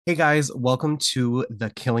Hey guys, welcome to the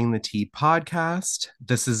Killing the Tea podcast.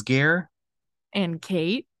 This is Gare, And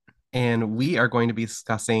Kate. and we are going to be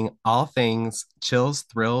discussing all things chills,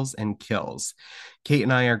 thrills, and kills. Kate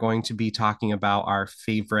and I are going to be talking about our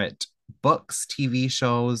favorite books, TV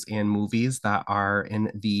shows, and movies that are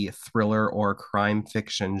in the thriller or crime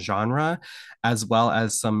fiction genre, as well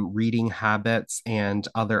as some reading habits and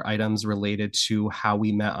other items related to how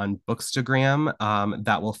we met on Bookstagram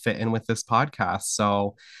that will fit in with this podcast.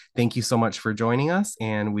 So, thank you so much for joining us,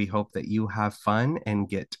 and we hope that you have fun and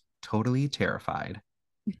get totally terrified.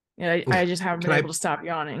 Yeah, I just haven't Can been I, able to stop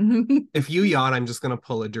yawning. if you yawn, I'm just gonna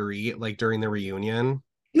pull a Dorit like during the reunion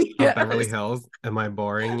of Beverly Yes. Hills. Am I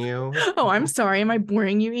boring you? Oh, I'm sorry. Am I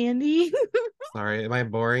boring you, Andy? Sorry, am I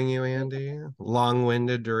boring you, Andy?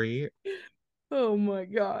 Long-winded Dorit. Oh my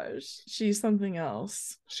gosh. She's something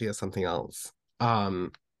else. She has something else.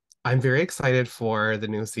 Um, I'm very excited for the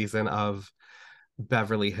new season of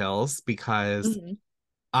Beverly Hills because Mhm.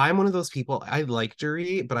 I'm one of those people. I like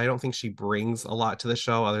Dorit, but I don't think she brings a lot to the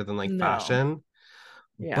show other than like No. fashion.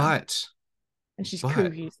 Yeah. But And she's but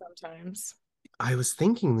kooky sometimes. I was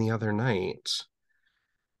thinking the other night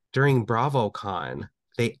during BravoCon,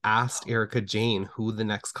 they asked Erica Jane who the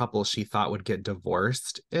next couple she thought would get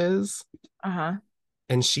divorced is, Uh-huh.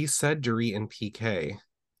 and she said Dorit and PK.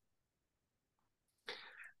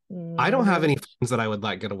 I don't have any Mm, friends that I would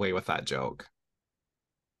let get away with that joke.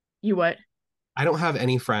 you what? I don't have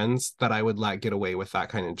any friends that I would let get away with that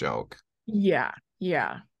kind of joke. Yeah.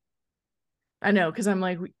 Yeah. I know, because I'm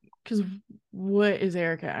like, because what is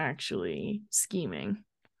Erica actually scheming?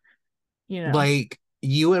 You know? Like,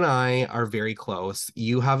 you and I are very close.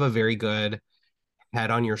 You have a very good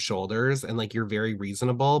head on your shoulders and like you're very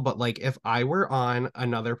reasonable. But like, if I were on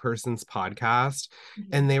another person's podcast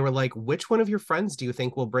and Mhm. they were like, which one of your friends do you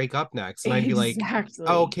think will break up next? And I'd be like, oh,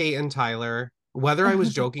 Exactly. Kate and Tyler. Whether I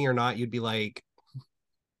was joking or not, you'd be like,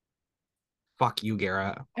 fuck you,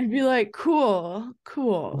 Garrett. I'd be like, cool,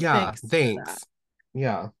 cool. Yeah, Thanks for that. thanks.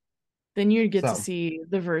 Yeah. Then you'd get to So see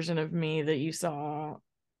the version of me that you saw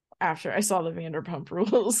after I saw the Vanderpump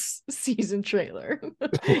Rules season trailer.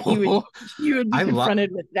 you would you would be I love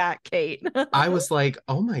confronted with that, Kate. I was like,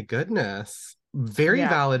 oh my goodness. Very Yeah.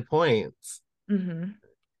 valid points. Hmm.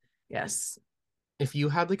 Yes. If you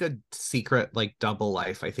had like a secret like double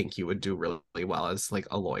life, I think you would do really well as like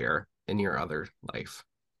a lawyer in your other life.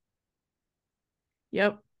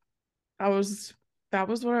 Yep. I was that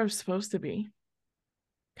was what I was supposed to be,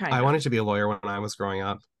 I kind of. wanted to be a lawyer when I was growing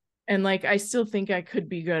up. And like I still think I could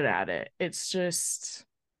be good at it. It's just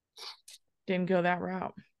didn't go that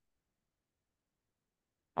route.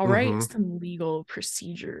 I'll write Hmm. some legal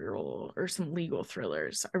procedural or some legal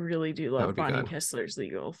thrillers. I really do That love would be Bonnie good. Kessler's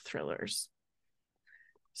legal thrillers.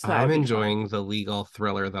 So that I'm would be fun. enjoying the legal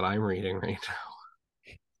thriller that I'm reading right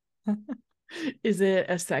Is it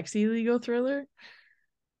a sexy legal thriller?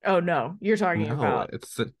 Oh no, you're talking now. No, about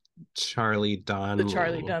it's the Charlie the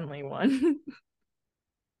Charlie Donnelly. Dunley one.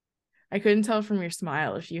 I couldn't tell from your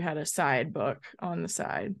smile if you had a side book on the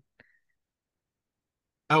side.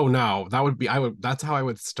 Oh no, that would be I would that's how I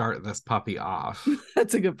would start this puppy off.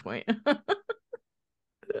 That's a good point.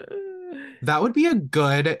 That would be a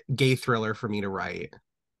good gay thriller for me to write.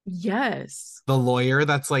 Yes, The lawyer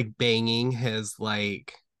that's like banging his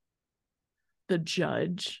like the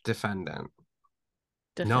judge, defendant.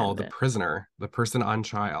 No, the defendant. prisoner, the person on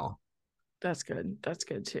trial. That's good. That's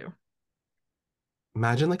good too.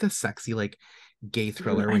 Imagine like a sexy like gay Ooh,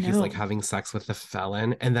 thriller I where he's like know. having sex with the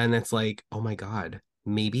felon and then it's like, "Oh my God,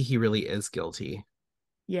 maybe he really is guilty."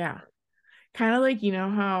 Yeah. Kind of like, you know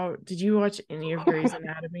how did you watch any of Grey's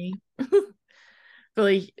Anatomy? But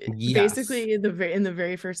like Yes. basically in the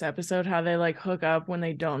very first episode how they like hook up when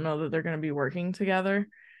they don't know that they're going to be working together.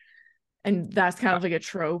 And that's kind Uh, of like a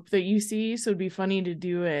trope that you see, so it'd be funny to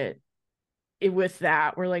do it with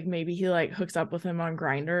that where like maybe he like hooks up with him on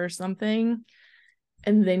Grinder or something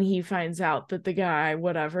and then he finds out that the guy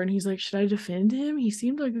whatever and he's like, should I defend him? He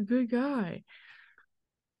seemed like a good guy.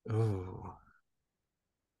 Ooh,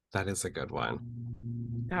 that is a good one.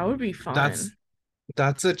 That would be That's fun.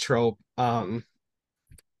 that's a trope.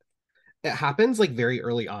 It happens like very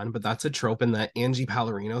early on, but that's a trope in the Angie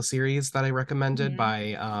Pallarino series that I recommended Mhm.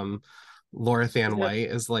 by Laura Is Than it White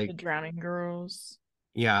is the like, Drowning Girls?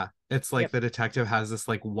 yeah, it's like Yep. the detective has this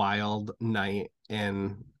like wild night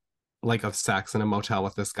in like of sex in a motel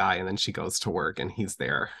with this guy, and then she goes to work and he's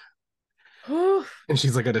there. And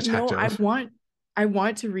she's like a You know, detective. I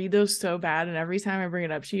want to read those so bad, and every time I bring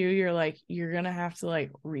it up to you, you're like, you're gonna have to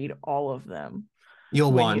like read all of them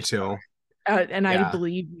You'll when you want start. to. And I Yeah.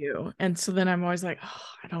 believe you. And so then I'm always like, oh,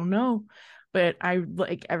 I don't know. But I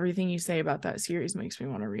like everything you say about that series makes me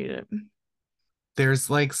want to read it. There's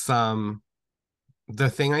like the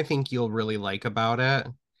thing I think you'll really like about it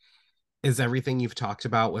is everything you've talked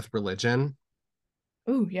about with religion.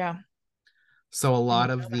 Oh, yeah. So I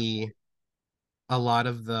didn't know that. a lot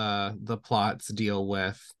of the plots deal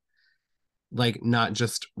with like not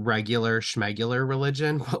just regular schmegular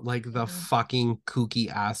religion, but like the Mhm. fucking kooky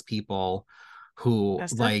ass people who That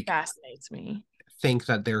stuff like fascinates me. think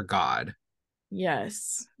that they're God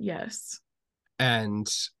Yes. Yes. and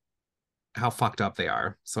how fucked up they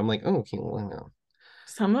are. So I'm like, oh, okay, well,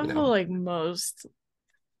 Some you of the know, like most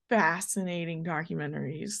fascinating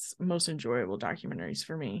documentaries, most enjoyable documentaries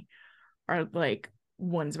for me are like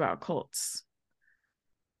ones about cults.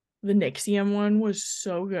 The Nixium one was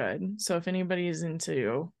so good. So if anybody is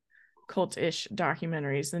into cult-ish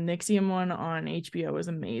documentaries, the Nixium one on HBO was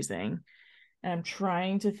amazing. And I'm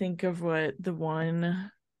trying to think of what the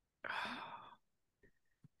one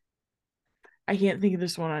I can't think of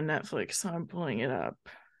this one on Netflix, so I'm pulling it up.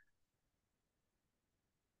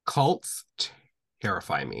 cults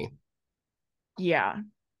terrify me. Yeah,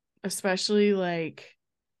 especially like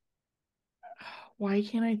why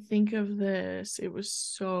can't I think of this? It was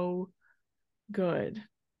so good.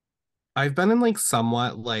 I've been in like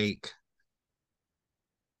somewhat like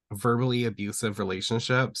verbally abusive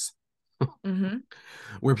relationships Mm-hmm.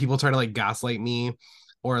 where people try to like gaslight me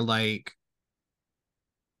or like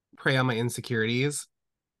prey on my insecurities.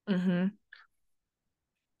 Mm-hmm.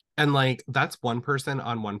 And like that's one person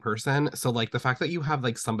on one person. So like the fact that you have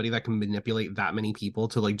like somebody that can manipulate that many people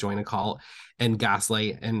to like join a cult and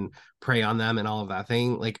gaslight and prey on them and all of that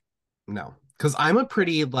thing, like no. Because I'm a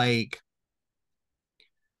pretty like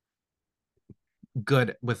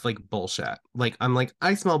good with like bullshit. Like I'm like,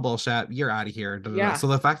 I smell bullshit, you're out of here. Da, da, da. Yeah, So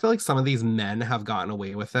the fact that like some of these men have gotten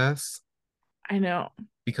away with this I know.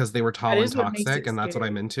 because they were That tall and is what makes toxic it and that's what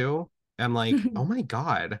I'm scary. into, I'm like, oh my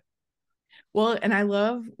God. Well, and I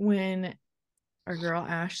love when our girl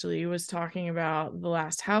Ashley was talking about The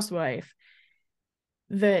Last Housewife,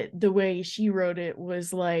 that the way she wrote it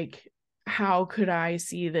was like, how could I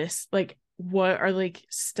see this? Like, what are like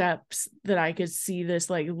steps that I could see this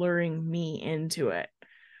like luring me into it? Oh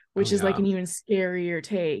Which is like yeah. an even scarier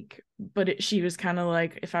take. But she was kind of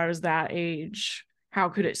like, if I was that age, how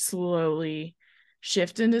could it slowly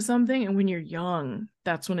shift into something? And when you're young,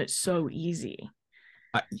 that's when it's so easy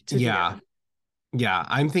to do. Yeah. Yeah.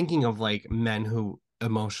 I'm thinking of like men who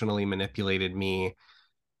emotionally manipulated me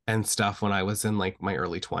and stuff when I was in like my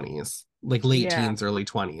early 20s, like late Yeah. teens, early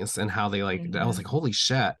 20s, and how they like, I was like, Mhm. holy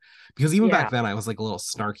shit. Because even back Yeah. then, I was like a little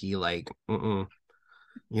snarky, like,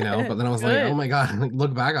 you know, but then I was like, oh Good. my God, like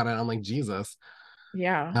look back on it, I'm like, Jesus.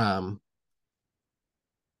 Yeah. Um,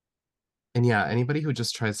 and yeah, anybody who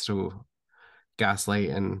just tries to gaslight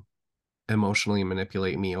and emotionally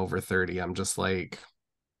manipulate me over 30, I'm just like,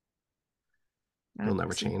 you'll Not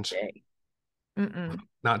never change. today. Mm-mm.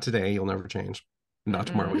 Not today, you'll never change. Not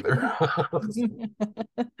tomorrow Mm-mm.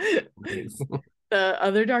 either. Please. The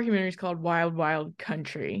other documentary is called Wild Wild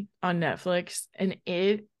Country on Netflix, and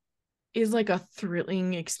it is like a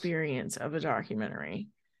thrilling experience of a documentary.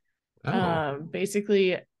 Oh,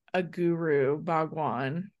 Basically a guru,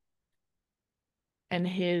 Bhagwan, and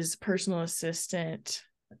his personal assistant,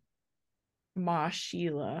 Ma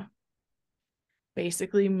Sheila,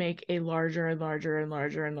 basically make a larger and larger and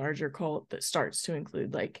larger and larger cult that starts to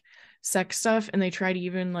include like sex stuff. And they try to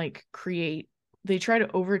even like they try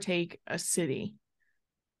to overtake a city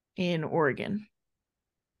in Oregon.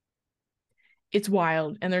 It's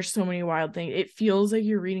wild. And there's so many wild things. It feels like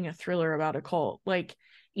you're reading a thriller about a cult. Like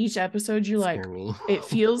each episode, you scare like, me. it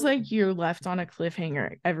feels like you're left on a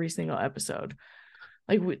cliffhanger every single episode.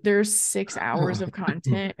 Like there's 6 hours of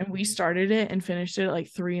content, and we started it and finished it at like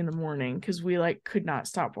 3 in the morning because we like could not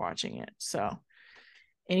stop watching it. So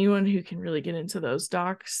anyone who can really get into those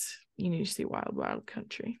docs, you need to see Wild Wild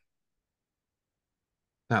Country.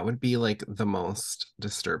 That would be like the most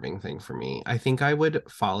disturbing thing for me. I think I would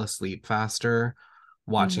fall asleep faster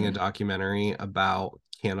watching a Mm-hmm. documentary about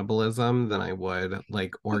cannibalism than I would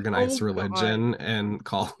like organized Oh God. religion and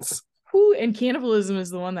cults. Who and cannibalism is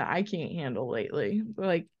the one that I can't handle lately.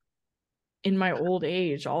 Like in my old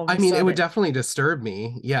age, all of I a mean, it would sudden. definitely disturb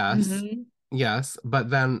me. Yes. Mm-hmm. Yes. But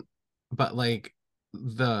like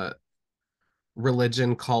the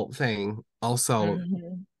religion cult thing also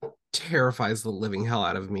Mm-hmm. terrifies the living hell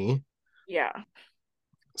out of me. Yeah.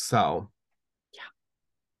 So,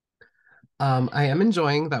 Yeah. I am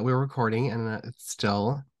enjoying that we're recording and it's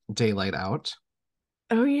still daylight out.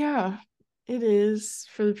 Oh yeah. It is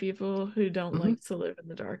for the people who don't Mhm. like to live in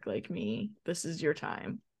the dark like me. This is your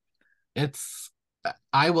time. It's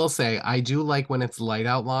I will say I do like when it's light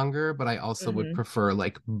out longer, but I also would Hmm. prefer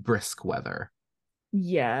like brisk weather.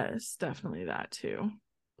 Yes, definitely that too.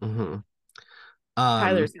 Hmm.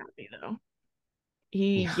 Tyler's Um, happy though.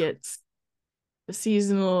 He yeah, gets the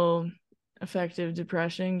seasonal affective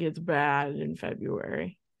depression gets bad in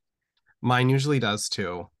February. mine usually does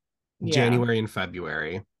too. Yeah. January and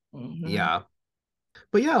February. Hmm. Yeah.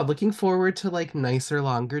 But yeah, looking forward to like nicer,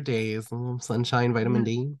 longer days, a little sunshine, vitamin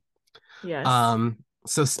Yeah. D. Yes.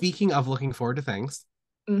 So speaking of looking forward to things,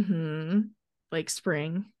 Hmm. Like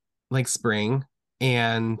spring, like spring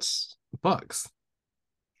and books.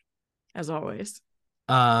 as always.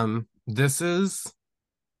 This is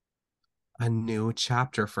a new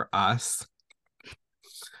chapter for us.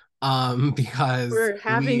 Because We're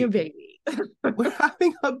having a baby. we're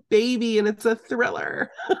having a baby and it's a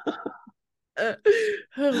thriller. Uh,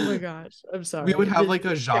 oh my gosh. I'm We would sorry. have This like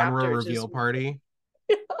a genre chapter just reveal party.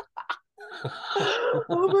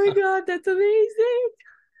 oh my god, that's amazing.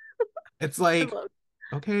 It's I like, love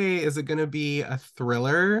okay, is it going to be a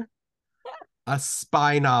thriller, a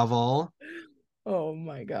spy novel, oh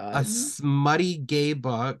my a god. smutty gay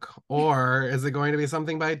book, or is it going to be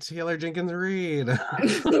something by Taylor Jenkins Reid?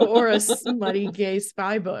 Or a smutty gay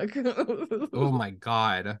spy book. Oh my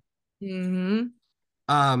God. Hmm.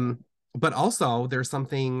 Um, but also there's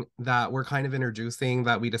something that we're kind of introducing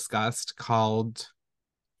that we discussed called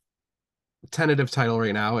tentative title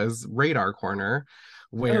right now is Radar Corner,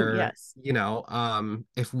 Oh where, yes.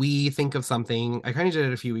 if we think of something, I kind of did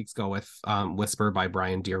it a few weeks ago with Whisper by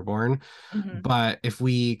Brian Dearborn, Hmm. but if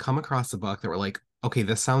we come across a book that we're like, okay,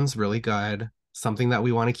 this sounds really good, something that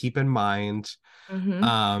we want to keep in mind, Hmm.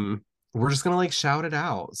 um, we're just gonna like shout it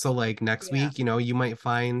out. So like next Yeah. week, you might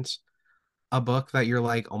find a book that you're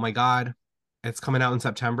like, oh my God, it's coming out in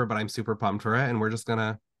September, but I'm super pumped for it, and we're just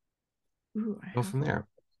gonna Ooh, I go have from one. there.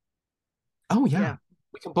 Oh Yeah, yeah,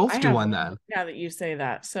 we can I both do have one one then. now that you say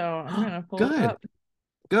that. So I'm gonna pull it Good. up.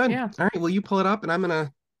 Good. Yeah. All right. Well, you pull it up and I'm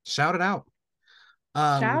gonna shout it out.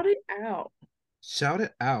 Um, Shout it out. shout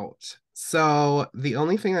it out. So the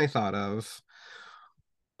only thing I thought of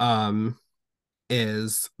um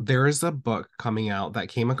is there's a book coming out that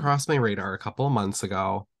came across my radar a couple of months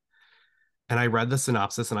ago. And I read the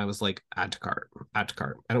synopsis and I was like, add to cart, add to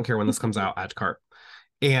cart. I don't care when this comes out, add to cart.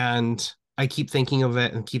 And I keep thinking of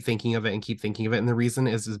it and keep thinking of it and keep thinking of it. And the reason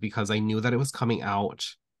is because I knew that it was coming out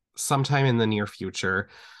sometime in the near future,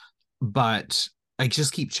 but I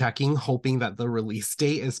just keep checking, hoping that the release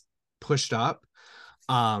date is pushed up.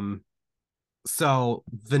 Um, so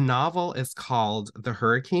the novel is called The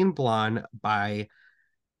Hurricane Blonde by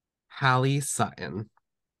Hallie Sutton,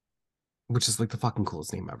 which is like the fucking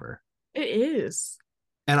coolest name ever. It is.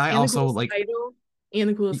 And I And the also coolest like, title and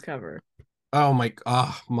the coolest cover. oh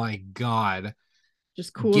my God.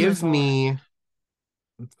 Just coolness Give all around. me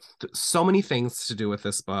so many things to do with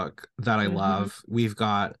this book that I Mm-hmm. love. We've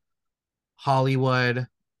got Hollywood,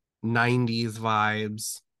 90s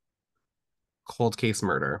vibes, cold case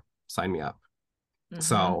murder. Sign me up. Mm-hmm.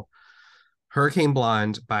 So, Hurricane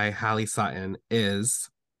Blonde by Hallie Sutton is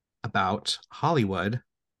about Hollywood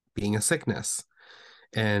being a sickness.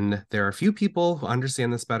 And there are few people who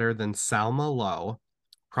understand this better than Salma Lowe,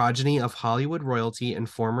 progeny of Hollywood royalty and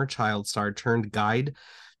former child star turned guide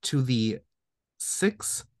to the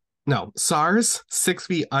six, no, SARS 6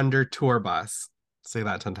 feet under tour bus. Say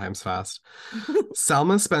that 10 times fast.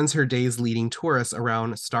 Selma spends her days leading tourists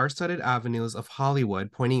around star studded avenues of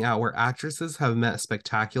Hollywood, pointing out where actresses have met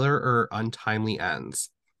spectacular or untimely ends.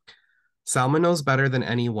 Selma knows better than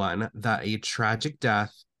anyone that a tragic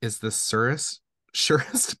death is the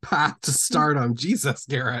surest path to stardom. Jesus,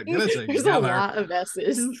 Garrett, get it There's a together. lot of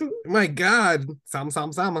S's. My God,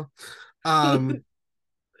 Selma. Um,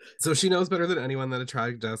 So she knows better than anyone that a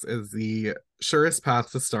tragic death is the surest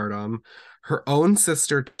path to stardom. Her own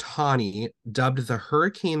sister, Tawny, dubbed the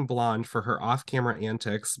Hurricane Blonde for her off camera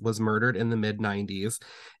antics, was murdered in the mid 90s,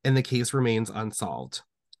 and the case remains unsolved.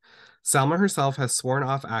 Salma herself has sworn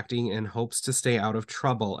off acting and hopes to stay out of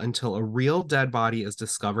trouble until a real dead body is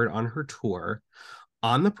discovered on her tour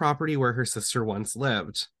on the property where her sister once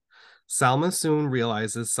lived. Salma soon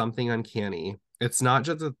realizes something uncanny. It's not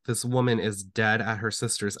just that this woman is dead at her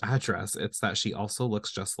sister's address, it's that she also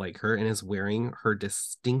looks just like her and is wearing her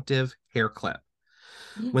distinctive hair clip.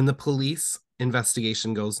 When the police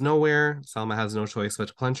investigation goes nowhere, Salma has no choice but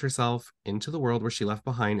to plunge herself into the world where she left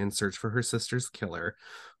behind and search for her sister's killer,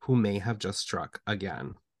 who may have just struck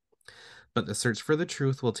again. But the search for the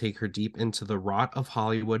truth will take her deep into the rot of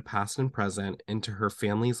Hollywood, past and present, into her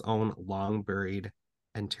family's own long buried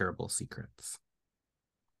and terrible secrets.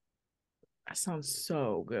 That sounds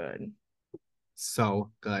so good.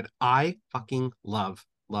 so good. I fucking love,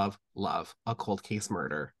 love, love a cold case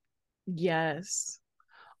murder. Yes.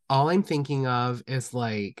 All I'm thinking of is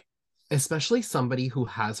like, especially somebody who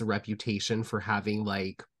has a reputation for having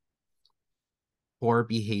like poor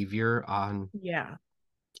behavior on Yeah.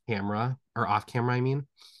 camera or off camera, I mean.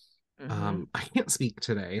 Hmm. I can't speak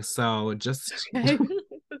today, so just Okay.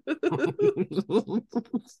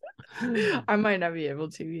 I might not be able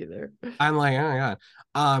to either. I'm like, oh my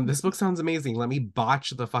God. This book sounds amazing. Let me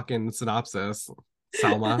botch the fucking synopsis.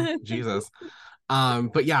 Selma, Jesus.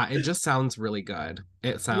 But yeah, it just sounds really good.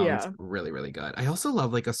 It sounds Yeah. really, really good. I also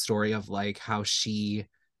love like a story of like how she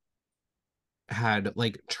had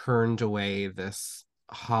like turned away this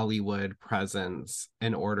Hollywood presence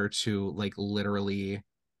in order to like literally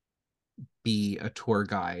be a tour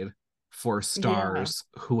guide for Yeah. stars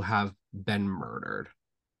who have been murdered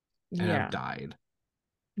and have Yeah. died.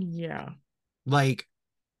 Yeah. Like,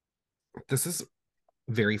 this is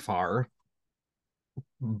very far,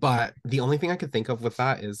 but the only thing I could think of with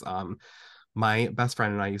that is my best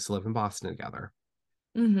friend and I used to live in Boston together.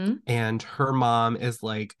 Hmm. And her mom is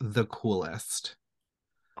like the coolest.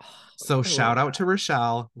 Oh, So I shout love out that. to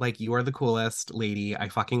Rochelle, like you are the coolest lady. I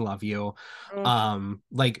fucking love you. Oh,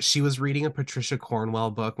 Like she was reading a Patricia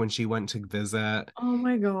Cornwell book when she went to visit, oh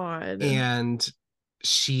my God. and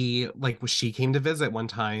she came to visit one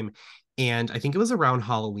time, and I think it was around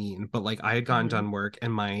Halloween, but like I had gotten Hmm. done work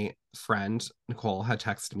and my friend Nicole had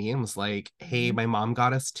texted me and was like, "Hey, Hmm. my mom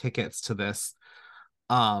got us tickets to this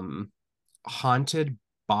um haunted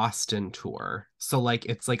Boston tour." So like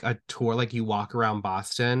it's like a tour, like you walk around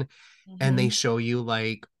Boston and they Hmm. show you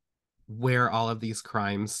like where all of these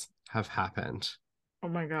crimes have happened. Oh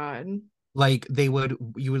my God. Like you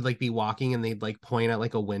would like be walking and they'd like point at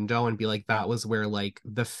like a window and be like, that was where like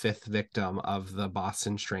the fifth victim of the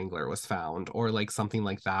Boston Strangler was found, or like something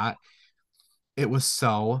like that. It was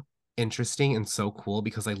so interesting and so cool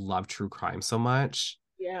because I love true crime so much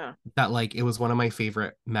Yeah. that like it was one of my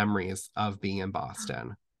favorite memories of being in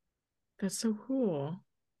Boston. That's so cool.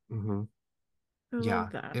 Hmm. I Yeah,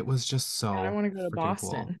 love that. it was just And I so want to go to freaking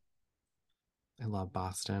cool. Boston I love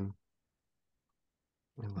Boston.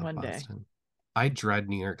 I love one day. Boston. I dread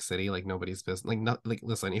New York City like nobody's business. Like, not like,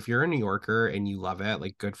 listen, if you're a New Yorker and you love it,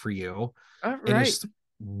 like, good for you. Oh, It right. is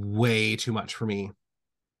way too much for me.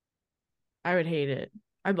 I would hate it.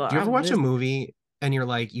 Do you I'd ever watch a visit. movie and you're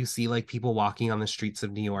like, you see like people walking on the streets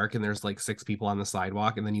of New York and there's like six people on the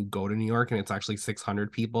sidewalk, and then you go to New York and it's actually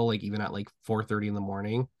 600 people, like even at like 4:30 in the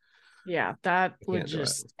morning? Yeah, that I would can't do it.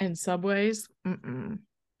 just and subways. Mm-mm.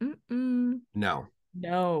 Mm-mm. No.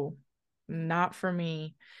 No, not for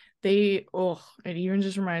me. They, oh, it even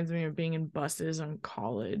just reminds me of being in buses in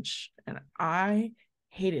college. And I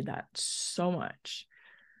hated that so much.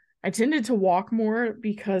 I tended to walk more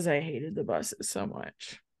because I hated the buses so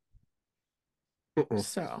much. Mm-mm.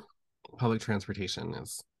 So Public transportation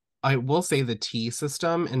is. I will say the T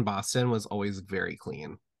system in Boston was always very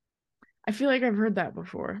clean. I feel like I've heard that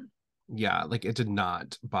before. Yeah, like it did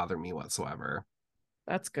not bother me whatsoever.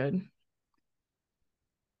 That's good.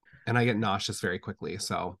 And I get nauseous very quickly,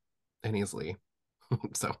 so and easily.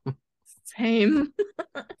 So Same.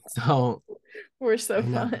 so We're so I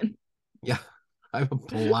know. fun. Yeah. I have a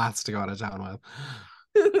blast to go out of town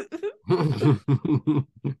with.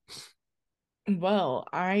 Well,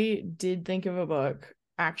 I did think of a book.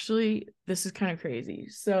 Actually, this is kind of crazy.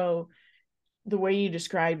 So, the way you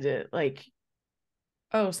described it, like,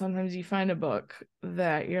 oh, sometimes you find a book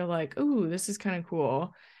that you're like, ooh, this is kind of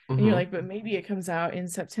cool. And you're Hmm. like, but maybe it comes out in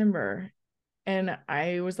September. And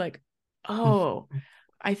I was like, oh,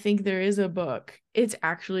 I think there is a book. It's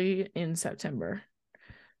actually in September.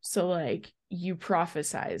 So like you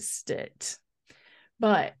prophesized it.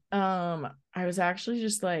 But I was actually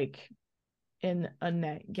just like in a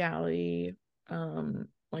NetGalley,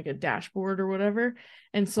 like a dashboard or whatever,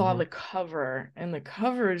 and saw Hmm. the cover, and the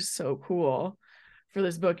cover is so cool for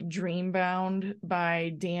this book, Dreambound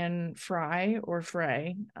by Dan Fry or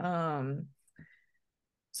Frey.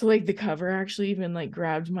 So like the cover actually even like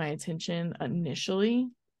grabbed my attention initially.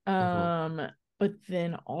 Hmm. Um, but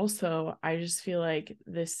then also I just feel like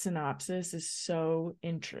this synopsis is so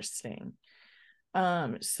interesting.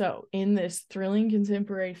 So in this thrilling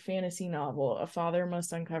contemporary fantasy novel, a father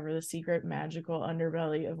must uncover the secret magical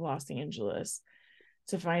underbelly of Los Angeles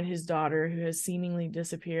to find his daughter who has seemingly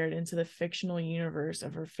disappeared into the fictional universe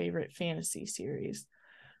of her favorite fantasy series.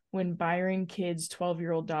 When Byron Kidd's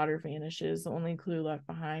 12-year-old daughter vanishes, the only clue left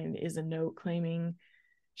behind is a note claiming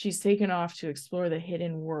she's taken off to explore the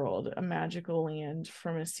hidden world, a magical land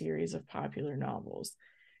from a series of popular novels.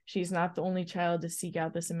 She's not the only child to seek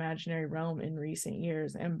out this imaginary realm in recent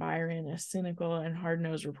years, and Byron, a cynical and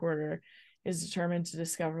hard-nosed reporter, is determined to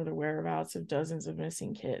discover the whereabouts of dozens of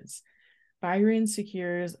missing kids. Byron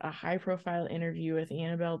secures a high-profile interview with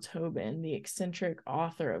Annabelle Tobin, the eccentric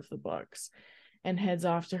author of the books, and heads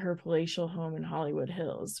off to her palatial home in Hollywood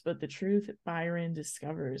Hills. But the truth Byron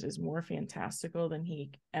discovers is more fantastical than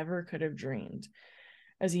he ever could have dreamed.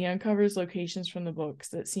 As he uncovers locations from the books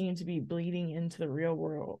that seem to be bleeding into the real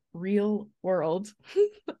world,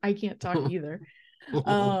 I can't talk either.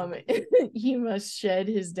 He must shed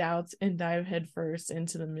his doubts and dive headfirst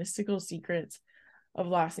into the mystical secrets of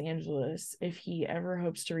Los Angeles if he ever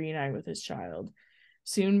hopes to reunite with his child.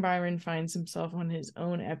 Soon Byron finds himself on his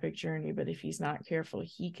own epic journey, but if he's not careful,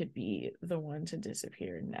 he could be the one to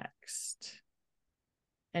disappear next.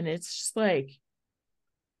 And it's just like,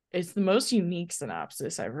 it's the most unique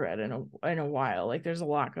synopsis I've read in a while. Like, there's a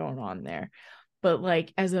lot going on there. But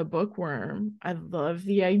like, as a bookworm, I love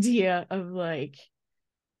the idea of like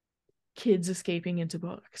kids escaping into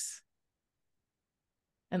books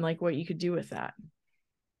and like what you could do with that.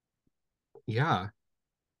 Yeah.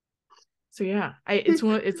 So yeah,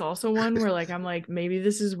 it's also one where like I'm like, maybe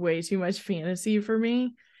this is way too much fantasy for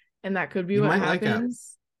me, and that could be You what might like it.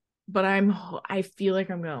 happens. But I feel like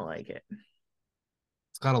I'm gonna like it.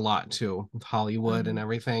 It's got a lot too with Hollywood and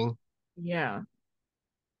everything. Yeah,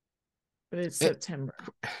 but it's September.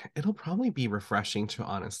 It'll probably be refreshing to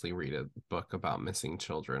honestly read a book about missing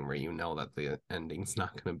children where you know that the ending's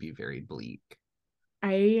not going to be very bleak.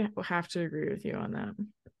 I have to agree with you on that.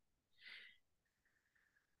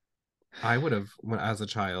 I would have, as a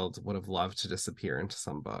child, would have loved to disappear into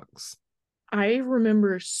some books. I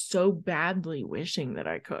remember so badly wishing that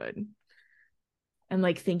I could, and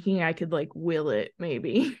like thinking I could like will it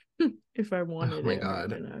maybe if I wanted Oh my it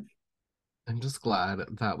God. enough. I'm just glad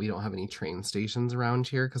that we don't have any train stations around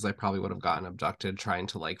here because I probably would have gotten abducted trying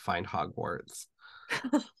to like find Hogwarts.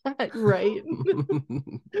 Right.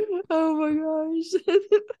 Oh my gosh.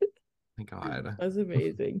 My God. That's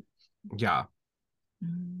amazing. Yeah.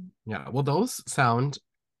 Yeah. Well, those sound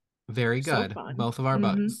very So good. fun. Both of our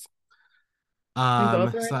books. And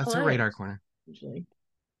both are So in that's LA, our radar corner. usually.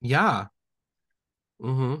 Yeah.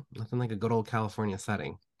 Nothing like a good old California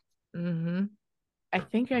setting. I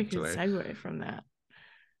think I could Actually. segue from that.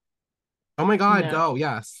 Oh my God, No. go.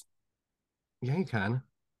 Yes. Yeah, you can.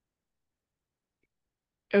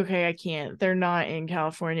 Okay, I can't. They're not in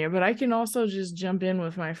California, but I can also just jump in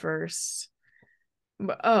with my first.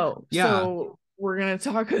 But Yeah. so we're gonna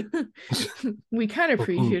talk. We kind of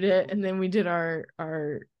previewed it, and then we did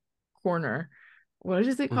our corner. What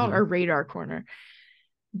is it called? Our radar corner.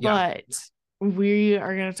 Yeah. But we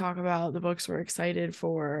are going to talk about the books we're excited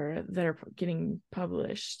for that are getting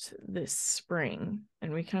published this spring.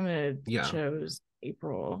 And we kind of chose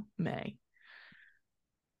April, May.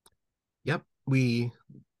 Yep. We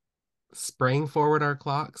sprang forward our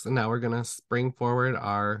clocks and now we're going to spring forward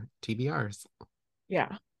our TBRs.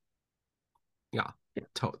 Yeah. Yeah.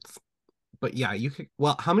 Totes. But yeah, you could.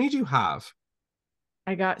 Well, how many do you have?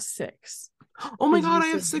 I got 6. Oh my God, I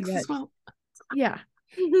have 6 as well. Yeah.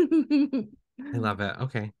 I love it.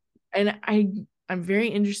 Okay. And I'm very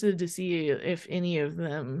interested to see if any of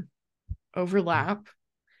them overlap.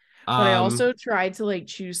 But I also tried to like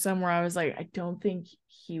choose some where I was like, I don't think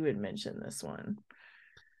he would mention this one.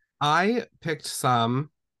 I picked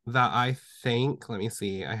some that I think, let me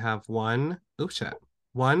see. I have 1,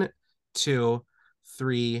 2,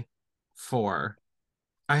 3, 4.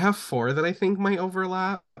 I have 4 that I think might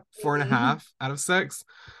overlap, 4.5 out of 6.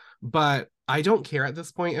 But I don't care at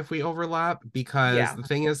this point if we overlap because the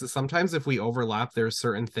thing is that sometimes if we overlap, there's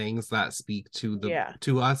certain things that speak to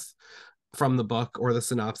to us from the book or the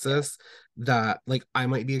synopsis that like I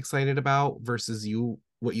might be excited about versus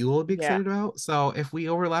what you will be excited about. So if we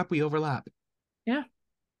overlap, we overlap. Yeah.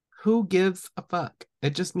 Who gives a fuck?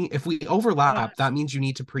 It just means if we overlap, that means you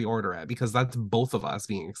need to pre-order it because that's both of us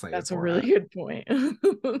being excited. That's a really good point.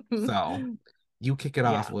 So you kick it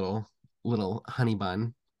off, little honey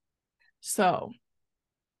bun. So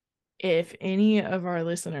if any of our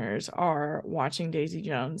listeners are watching Daisy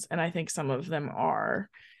Jones, and I think some of them are,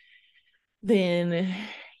 then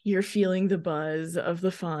you're feeling the buzz of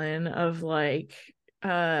the fun of like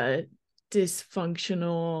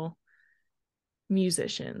dysfunctional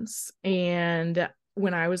musicians. And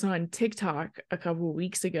when I was on TikTok a couple of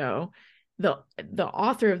weeks ago, the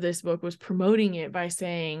author of this book was promoting it by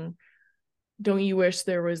saying, don't you wish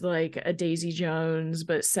there was like a Daisy Jones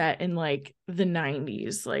but set in like the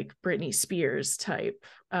 90s, like Britney Spears type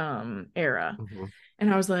era.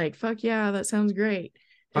 And I was like, fuck yeah, that sounds great.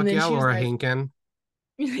 Fuck and then yeah, she was Laura like, Hankin.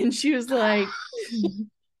 and she was like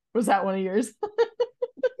Was that one of yours?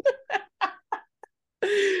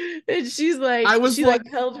 And she's like, I was she like,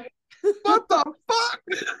 like held. what the fuck?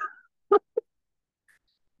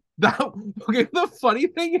 That okay, the funny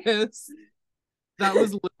thing is that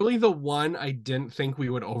was literally the one I didn't think we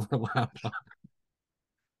would overlap on.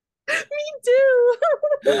 Me too.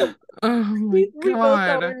 Oh my We both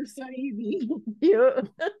thought god. we were so easy. Yeah.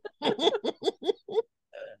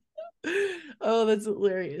 Oh, that's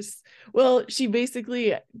hilarious. Well, she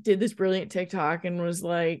basically did this brilliant TikTok and was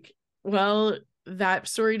like, well, that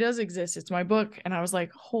story does exist. It's my book. And I was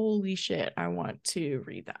like, holy shit, I want to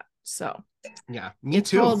read that. So Yeah, me it's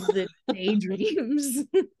too. called The Daydreams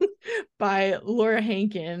by Laura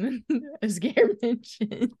Hankin, as Gare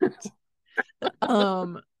mentioned.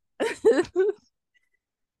 Um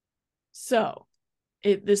so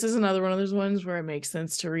this is another one of those ones where it makes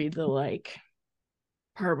sense to read the like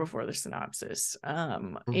part before the synopsis.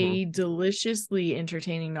 A deliciously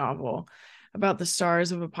entertaining novel about the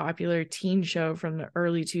stars of a popular teen show from the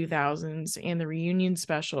early 2000s and the reunion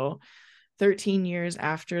special 13 years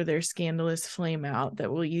after their scandalous flame out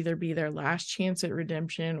that will either be their last chance at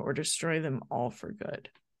redemption or destroy them all for good.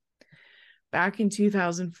 Back in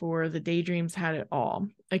 2004, the Daydreams had it all,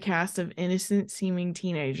 a cast of innocent seeming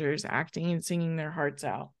teenagers acting and singing their hearts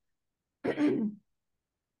out.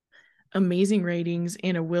 Amazing ratings,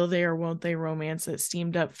 and a will they or won't they romance that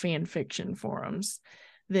steamed up fan fiction forums.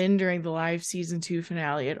 Then, during the live season 2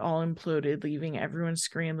 finale, it all imploded, leaving everyone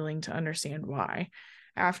scrambling to understand why.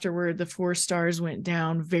 Afterward, the 4 stars went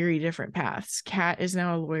down very different paths. Kat is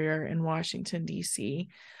now a lawyer in Washington, D.C.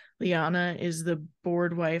 Liana is the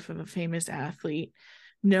bored wife of a famous athlete.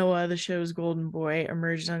 Noah, the show's golden boy,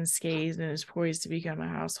 emerged unscathed and is poised to become a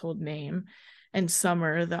household name. And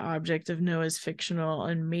Summer, the object of Noah's fictional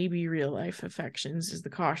and maybe real life affections, is the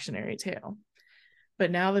cautionary tale.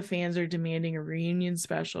 But now the fans are demanding a reunion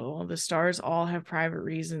special. The stars all have private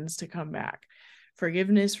reasons to come back.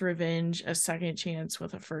 Forgiveness, revenge, a second chance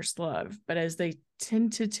with a first love. But as they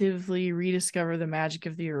tentatively rediscover the magic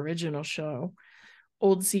of the original show,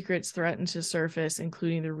 old secrets threaten to surface,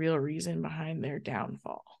 including the real reason behind their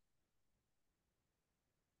downfall.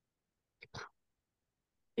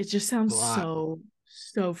 It just sounds so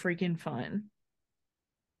freaking fun.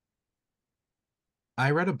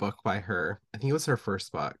 I read a book by her. I think it was her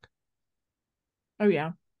first book, Oh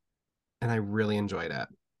yeah. and I really enjoyed it.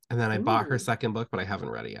 And then I bought her Ooh, second book, but I haven't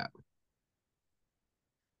read it yet. I'm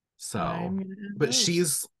So, gonna have but both.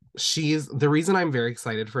 she's the reason I'm very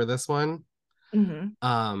excited for this one, Mm-hmm.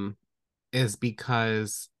 um, is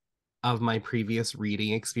because of my previous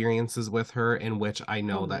reading experiences with her, in which I Oh,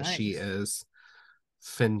 know that she nice. is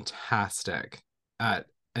fantastic at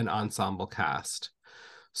an ensemble cast.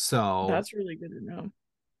 So That's really good to know.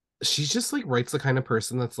 she's just like writes the kind of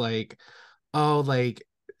person that's like, oh, like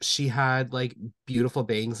she had like beautiful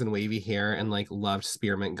bangs and wavy hair and like loved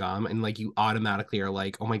spearmint gum, and like you automatically are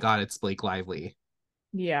like, oh my god, it's Blake Lively.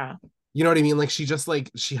 Yeah, You know what I mean? Like she just like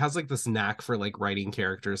she has like this knack for like writing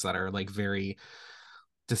characters that are like very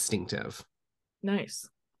distinctive. nice.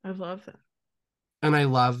 I love that. And I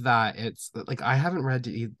love that it's like I haven't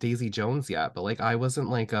read Daisy Jones yet, but like I wasn't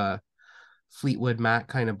like a Fleetwood Mac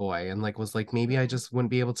kind of boy and like was like maybe I just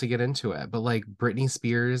wouldn't be able to get into it. But like Britney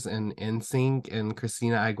Spears and NSYNC and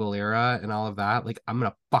Christina Aguilera and all of that, like I'm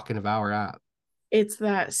gonna fucking devour that. It's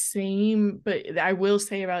that same, but I will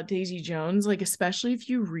say about Daisy Jones, like especially if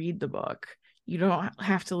you read the book, you don't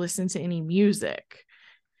have to listen to any music.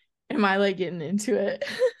 Am I like getting into it?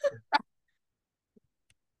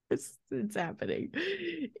 It's happening.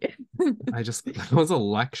 I just that was a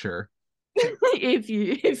lecture.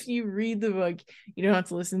 If you read the book, you don't have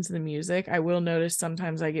to listen to the music. I will notice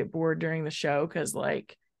sometimes I get bored during the show because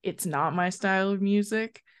like it's not my style of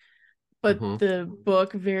music, but Hmm. the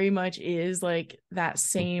book very much is like that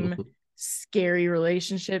same scary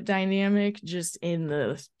relationship dynamic just in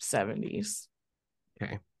the 70s.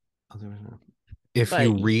 Okay. If But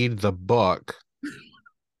you read the book,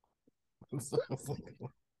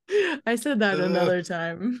 I said that I another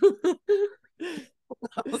time.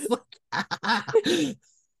 was like,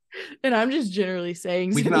 And I'm just generally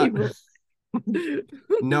saying we to cannot people.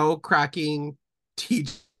 no cracking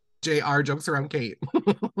TJR jokes around Kate.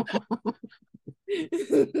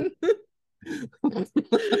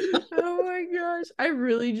 Oh my gosh. I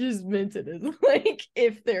really just meant it as like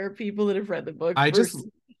if there are people that have read the book I just versus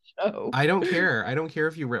the show. I don't care. I don't care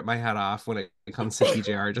if you rip my head off when it comes to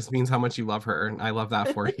TJR. It just means how much you love her. And I love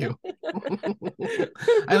that for you.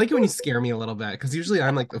 I like it when you scare me a little bit because usually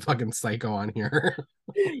I'm like the fucking psycho on here.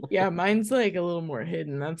 Yeah, mine's like a little more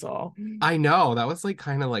hidden, that's all. I know that was like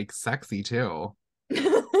kind of like sexy too.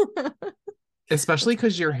 Especially That's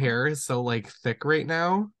because your hair is so like thick right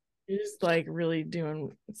now. it's like really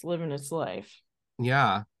doing it's living its life.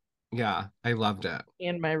 Yeah. Yeah. I loved it.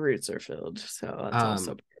 And my roots are filled. So that's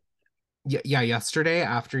also Um, yeah, yesterday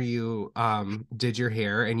after you did your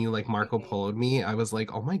hair and you like Marco Polo'd me, I was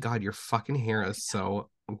like, oh my God, your fucking hair is so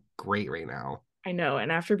great right now. I know.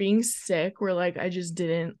 And after being sick, where like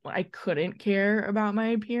I couldn't care about my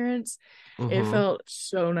appearance, it Mm-hmm. felt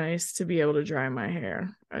so nice to be able to dry my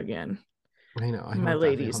hair again. I know My exactly how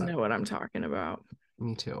ladies that. know what I'm talking about.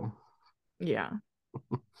 Me too. Yeah,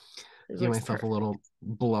 it Give looks myself a perfect. little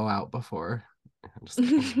blowout before. I'm just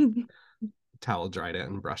kidding. Towel dried it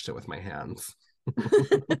and brushed it with my hands. But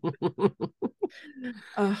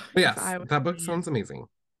If yes, I was that a book sounds amazing.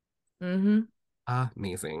 man. Hmm.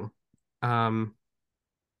 Amazing. Um,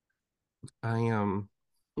 I am.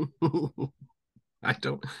 I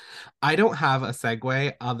don't I don't have a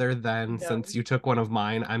segue other than No, since you took one of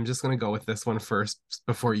mine, I'm just gonna go with this one first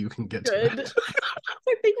before you can get to good. it.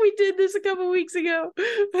 I think we did this a couple weeks ago.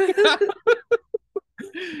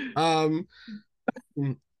 um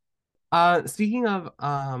speaking of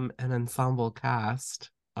an ensemble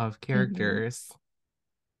cast of Hmm. characters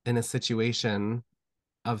in a situation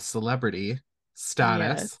of celebrity Yes.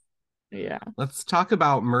 status, Yeah. let's talk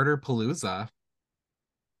about Murder Palooza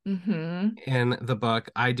Hmm. in the book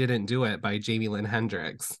I Didn't Do It by Jamie Lynn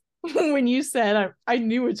Hendricks. When you said I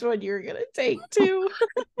knew which one you were gonna take too.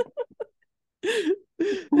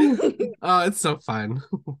 Oh, it's so fun.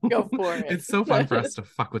 Go for It's so fun for us it. to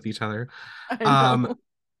fuck with each other. I Um, know.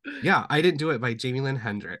 yeah, I Didn't Do It by Jamie Lynn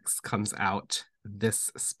Hendricks comes out this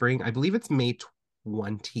spring. I believe it's May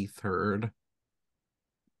 23rd.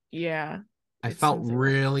 Yeah, I it's felt something like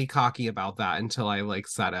really cocky about that until I like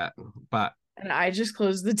said it. But that. And I just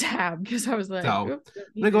closed the tab because I was like, so oops, don't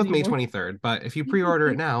I'm gonna need go with any May more. 23rd. But if you pre-order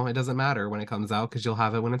it now, it doesn't matter when it comes out because you'll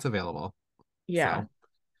have it when it's available. Yeah, So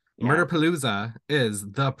yeah. Murderpalooza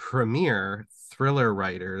is the premier thriller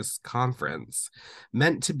writers conference,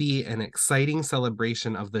 meant to be an exciting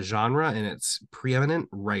celebration of the genre and its preeminent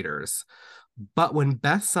writers. But when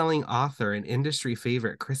best-selling author and industry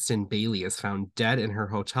favorite Kristen Bailey is found dead in her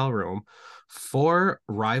hotel room, four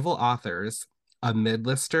rival authors, a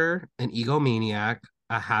midlister, an egomaniac,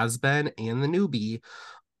 a has-been, and the newbie,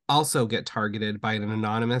 also get targeted by an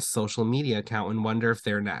anonymous social media account and wonder if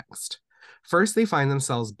they're next. First, they find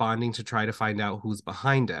themselves bonding to try to find out who's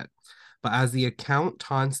behind it. But as the account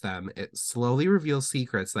taunts them, it slowly reveals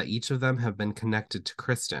secrets that each of them have been connected to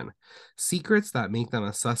Kristen, secrets that make them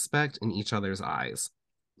a suspect in each other's eyes.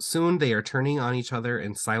 Soon they are turning on each other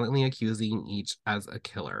and silently accusing each as a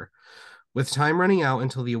killer. With time running out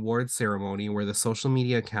until the awards ceremony, where the social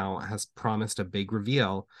media account has promised a big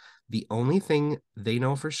reveal, the only thing they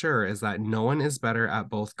know for sure is that no one is better at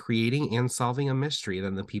both creating and solving a mystery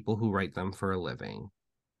than the people who write them for a living.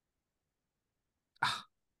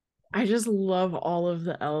 I just love all of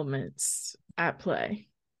the elements at play.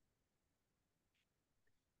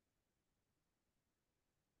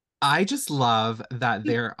 I just love that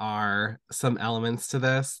there are some elements to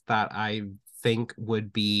this that I think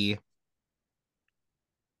would be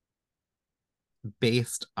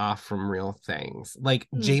based off from real things. Like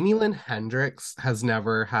Jamie Mhm. Lynn Hendricks has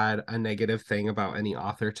never had a negative thing about any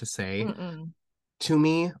author to say Mm-mm. to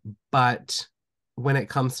me, but when it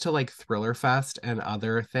comes to like Thriller Fest and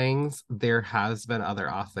other things, there has been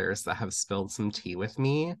other authors that have spilled some tea with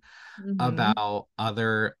me Mm-hmm. about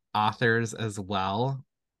other authors as well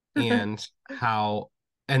and how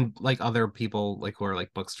and like other people like who are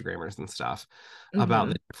like bookstagrammers and stuff about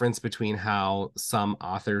Mm-hmm. the difference between how some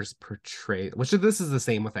authors portray, which this is the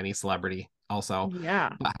same with any celebrity also,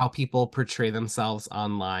 Yeah. but how people portray themselves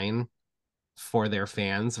online for their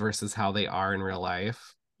fans versus how they are in real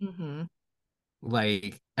life. Mm-hmm.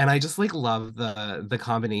 Like, and I just like love the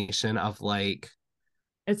combination of like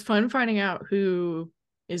It's fun finding out who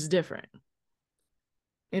is different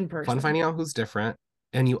in fun person. finding out who's different,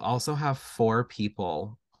 and you also have four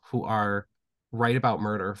people who are right about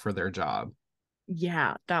murder for their job.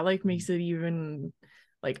 Yeah, that like makes it even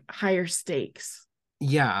like higher stakes.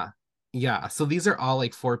 Yeah. Yeah. So these are all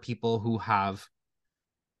like four people who have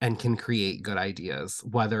and can create good ideas,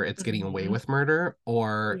 whether it's getting away Mm-hmm. with murder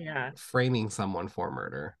or Yeah. framing someone for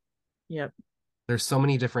murder. Yep. There's so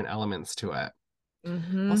many different elements to it.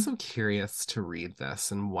 Mm-hmm. Also curious to read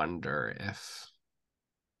this and wonder if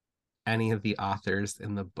any of the authors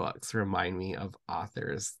in the books remind me of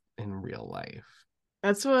authors in real life.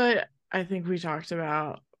 That's what I think we talked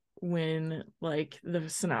about when like the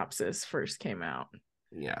synopsis first came out.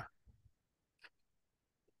 Yeah.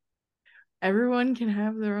 Everyone can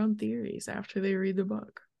have their own theories after they read the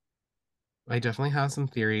book. I definitely have some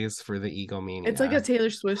theories for the It's like a egomania. Taylor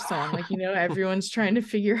Swift song. Like, everyone's trying to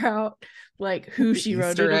figure out like who she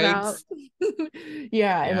wrote Easter it about. eggs.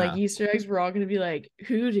 Yeah, and like Yeah. Easter eggs, we're all gonna be like,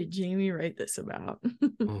 who did Jamie write this about?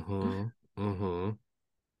 Mm-hmm. Mm-hmm.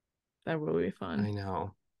 That will be fun. I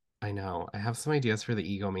know. I know. I have some ideas for the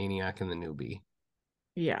egomaniac and the newbie,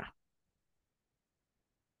 Yeah.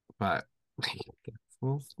 but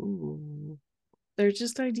They're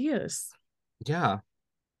just ideas. yeah.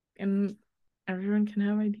 And everyone can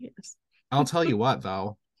have ideas. I'll tell you what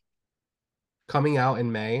though, coming out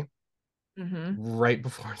in May, Mm-hmm. right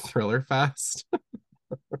before Thriller Fest,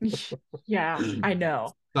 Yeah, I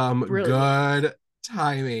know. some Brilliant. good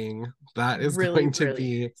timing. Really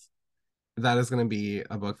brilliant. That is going to be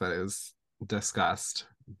a book that is discussed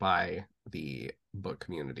by the book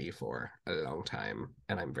community for a long time,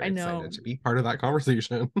 and I'm very I know. excited to be part of that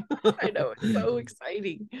conversation. I know. It's so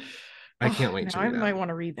exciting. I Oh, can't wait now to I read it. might want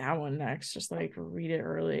to read that one next. Just like read it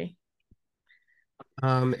early.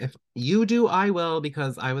 If you do, I will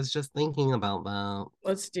because I was just thinking about that.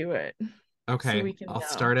 Let's do it so Okay, we can I'll know.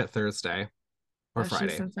 start it Thursday or Especially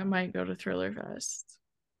Friday. since I might go to Thriller Fest.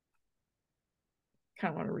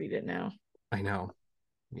 Kind of want to read it now. I know.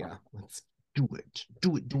 Yeah, let's do it.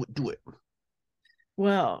 Do it, do it, do it.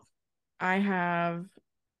 Well, I have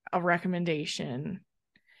a recommendation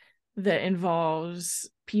that involves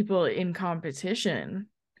people in competition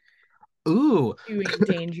Ooh. doing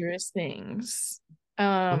dangerous things.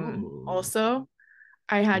 Ooh. Also,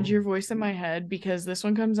 I had Ooh. your voice in my head because this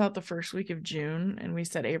one comes out the first week of June and we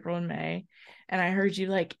said April and May. And I heard you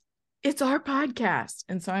like, it's our podcast.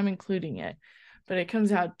 And so I'm including it, but it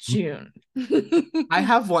comes out June. I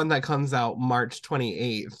have one that comes out March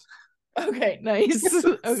 28th. Okay, nice.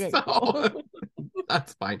 Okay, So cool.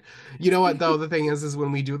 that's fine. You know what though? The thing is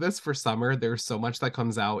when we do this for summer, there's so much that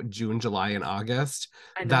comes out June, July, and August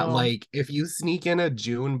I that know. like if you sneak in a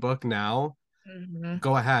June book now, Mhm.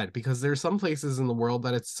 go ahead because there's some places in the world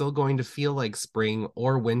that it's still going to feel like spring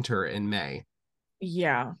or winter in May.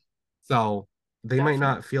 Yeah, So they might definitely.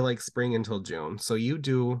 not feel like spring until June. So you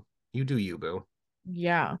do you, boo.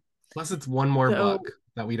 Yeah. Plus it's one more So, book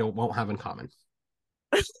that we don't won't have in common.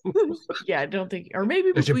 yeah, I don't think, or maybe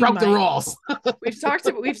Because you we broke the might. rules. We've talked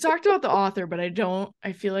about the author, but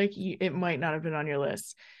I feel like it might not have been on your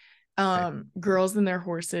list. Okay. Girls and Their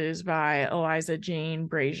Horses by Eliza Jane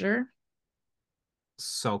Brazier.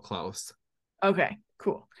 So close. Okay,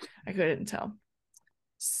 cool. I couldn't tell.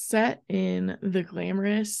 Set in the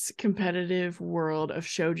glamorous, competitive world of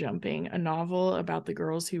show jumping, a novel about the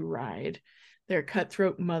girls who ride, their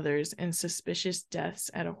cutthroat mothers, and suspicious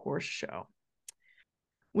deaths at a horse show.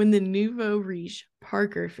 When the nouveau riche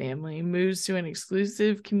Parker family moves to an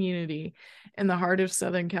exclusive community in the heart of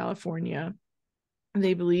Southern California,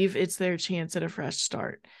 they believe it's their chance at a fresh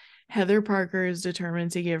start. Heather Parker is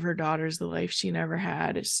determined to give her daughters the life she never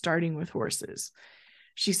had, starting with horses.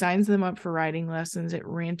 She signs them up for riding lessons at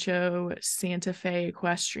Rancho Santa Fe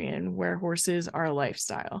Equestrian, where horses are a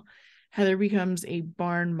lifestyle. Heather becomes a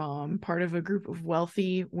barn mom, part of a group of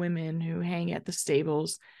wealthy women who hang at the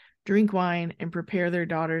stables, drink wine, and prepare their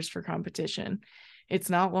daughters for competition. It's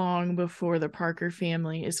not long before the Parker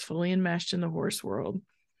family is fully enmeshed in the horse world.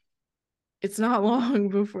 It's not long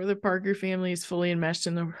before the Parker family is fully enmeshed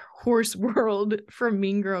in the horse world, from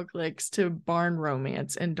Mean Girl clicks to barn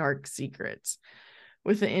romance and dark secrets.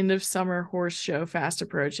 With the end of summer horse show fast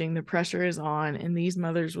approaching, the pressure is on, and these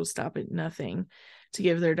mothers will stop at nothing to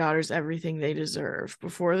give their daughters everything they deserve.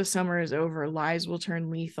 Before the summer is over, lies will turn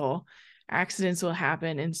lethal, accidents will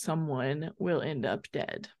happen, and someone will end up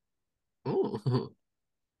dead. Ooh.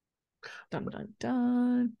 Dun dun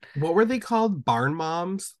dun. What were they called? Barn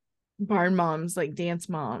moms? Barn moms, like dance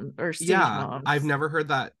moms or stage Yeah, I've moms. never heard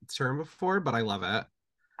that term before, but I love it.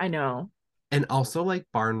 I know. And also like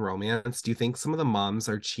barn romance. Do you think some of the moms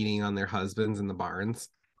are cheating on their husbands in the barns?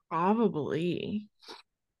 Probably.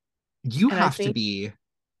 You And I have to think, be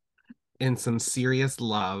in some serious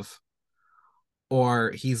love,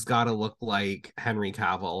 or he's got to look like Henry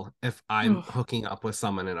Cavill if I'm oh, hooking up with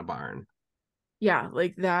someone in a barn. yeah,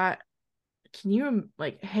 like that. Can you,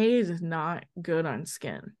 like, hay is not good on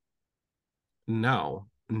skin. No,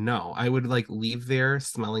 no. I would like leave there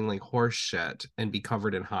smelling like horse shit and be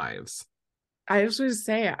covered in hives. I just would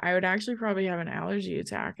say I would actually probably have an allergy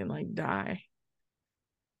attack and like die.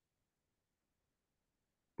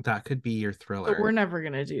 That could be your But we're thriller. never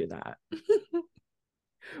gonna do that.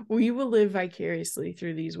 We will live vicariously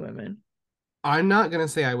through these women. I'm not going to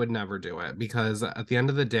say I would never do it because at the end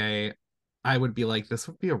of the day, I would be like, this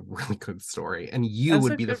would be a really good story. And you That's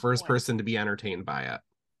would a be the good first point. person to be entertained by it.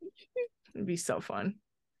 It'd be so fun.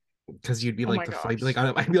 because you'd be Oh like my the flight, like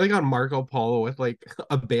gosh. I'd be like on Marco Polo with like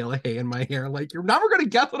a bale of hay in my hair, like you're never gonna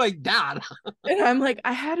guess what I got. And I'm like,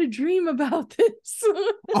 I had a dream about this.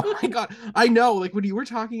 Oh my god, I know. Like when you were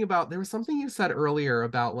talking about, there was something you said earlier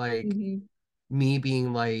about like Mhm. me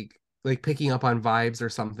being like picking up on vibes or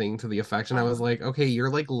something to the effect, and I was Uh-huh. like, okay, you're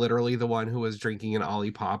like literally the one who was drinking an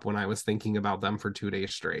Olipop when I was thinking about them for 2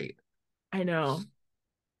 days straight. I know.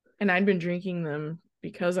 And I'd been drinking them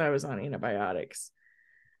because I was on antibiotics.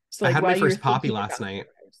 So I like had my while you're first poppy thinking last about night.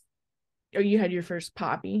 drugs. Oh, you had your first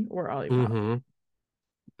poppy or Olipop. Mm-hmm.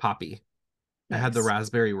 Poppy. I had the Nice.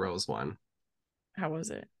 raspberry rose one. How was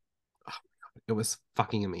it? It was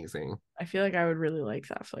fucking amazing. I feel like I would really like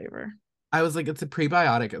that flavor. I was like, it's a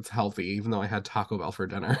prebiotic, it's healthy, even though I had Taco Bell for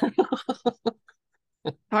dinner.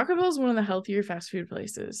 Taco Bell is one of the healthier fast food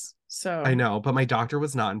places. I So know, but my doctor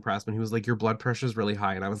was not impressed when he was like, your blood pressure is really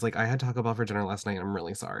high. And I was like, I had Taco Bell for dinner last night. I'm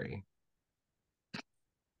really sorry.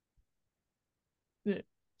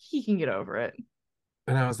 he can get over it.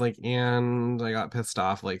 And I was like, and I got pissed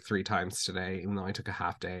off like 3 times today, even though I took a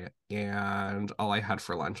half day. And all I had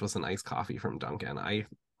for lunch was an iced coffee from Dunkin'.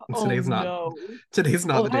 Oh Today's not no. today's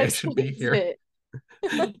not Well, the day that I should be explains here. it.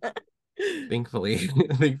 Thankfully.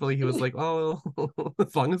 Thankfully he was like, oh,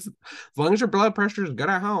 as long as your blood pressure is good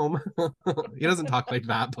at home. He doesn't talk like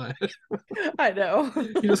that, but I know.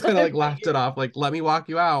 he just kind of I like laughed it off, like, let me walk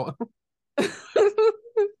you out. figured.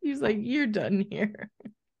 He's like, you're done here.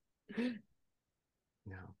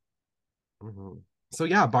 Yeah. Mhm. So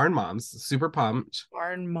yeah, Barn Moms, super pumped.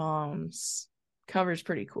 Barn Moms. Cover's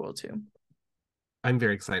pretty cool too. I'm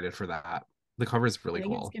very excited for that. The cover is I really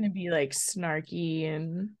think it's cool. gonna be like snarky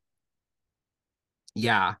and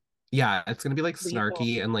Yeah. Yeah, it's gonna be like lethal.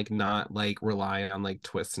 snarky and like not like rely on like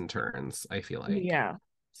twists and turns, I feel like. Yeah.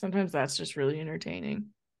 Sometimes that's just really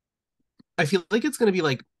entertaining. I feel like it's gonna be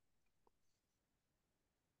like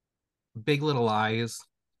Big Little Lies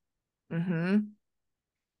Mm-hmm.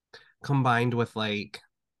 combined with like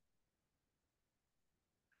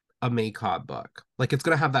a Maycobb book. Like it's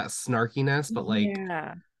gonna have that snarkiness, but like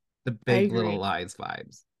Yeah, the I Big Little agree. Lies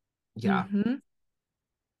vibes. Yeah, Mm-hmm.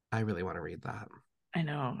 I really want to read that. I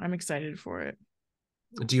know. I'm excited for it.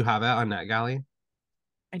 Do you have it on NetGalley?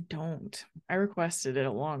 I don't. I requested it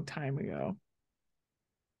a long time ago.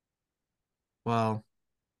 Well,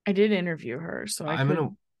 I did interview her, so I I'm gonna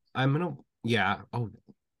could. I'm gonna yeah. Oh,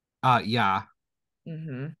 yeah.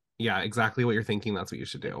 Mm-hmm. Yeah, exactly what you're thinking. That's what you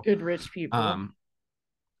should do. Good rich people. Um,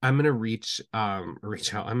 I'm gonna reach out.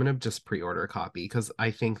 I'm gonna just pre-order a copy because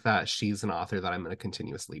I think that she's an author that I'm gonna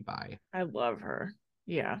continuously buy. I love her.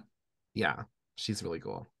 Yeah. Yeah, she's really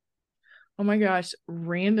cool. Oh my gosh.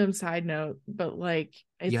 Random side note, but like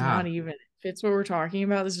it's not Yeah. even, it fits what we're talking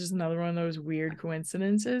about. This is just another one of those weird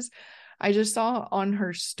coincidences. I just saw on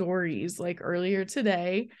her stories like earlier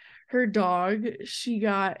today, her dog, she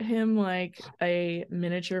got him like a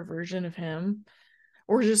miniature version of him,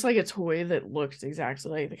 or just like a toy that looked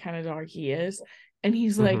exactly like the kind of dog he is. And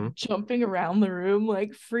he's like Hmm. jumping around the room,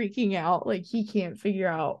 like freaking out, like he can't figure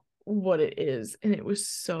out what it is. And it was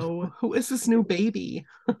so Who is this new cute. baby?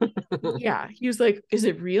 Yeah, he was like, is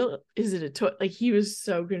it real? Is it a toy? Like he was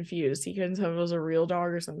so confused. He couldn't tell if it was a real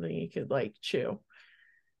dog or something he could like chew.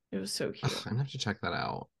 It was so Ugh, cute. I'm gonna have to check that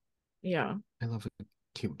out. Yeah. I love a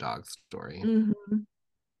cute dog story. Hmm.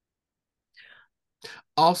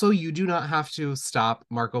 Also, you do not have to stop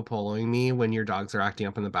Marco Poloing me when your dogs are acting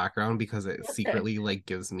up in the background because it Okay. secretly like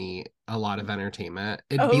gives me a lot of entertainment.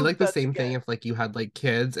 It'd be Oh, like the that's same thing good. if like you had like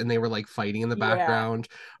kids and they were like fighting in the Yeah, background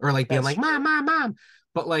or like being that's like mom, mom, mom.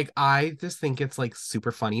 But like I just think it's like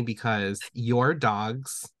super funny because your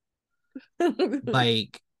dogs true.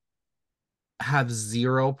 like have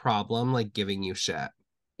zero problem like giving you shit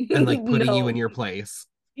and like putting you in No. your place.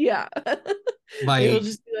 Yeah. They will Like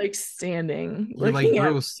just be like standing, you're like, looking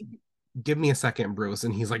at Bruce, give me a second, Bruce.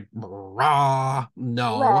 And he's like, raw.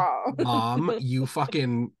 No, raw. mom, you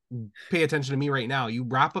fucking pay attention to me right now. You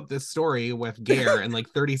wrap up this story with Gare in like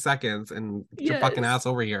 30 seconds and get your fucking Yes. ass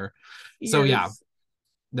over here. So yeah, Yes.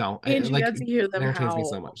 no, And you like got it to hear them entertains me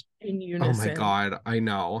howl so much. in Oh my unison. God, I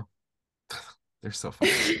know. They're so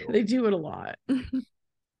fucking cute. They do it a lot.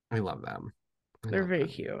 I love them. I They're love very them.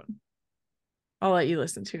 cute. I'll let you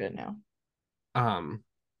listen to it now. Um,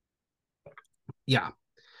 yeah,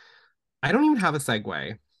 I don't even have a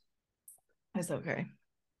segue. It's okay.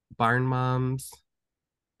 Barn moms,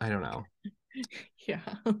 I don't know. Yeah.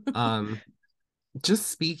 Um, just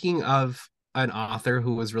speaking of an author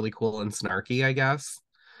who was really cool and snarky, I guess.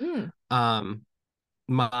 Mm, Um,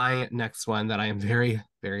 my next one that I am very,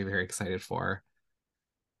 very, very excited for.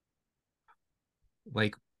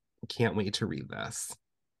 Like, can't wait to read this.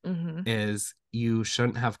 Mm-hmm. is You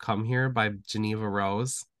Shouldn't Have Come Here by Geneva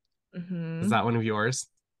Rose. Is Mm-hmm. that one of yours?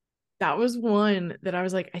 That was one that I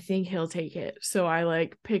was like, I think he'll take it. So I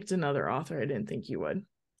like picked another author I didn't think you would.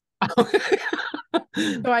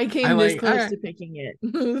 So I I came this like, all close right. to picking it.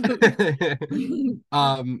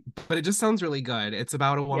 But it just sounds really good. It's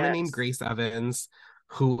about a woman named Yes. Grace Evans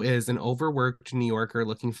who is an overworked New Yorker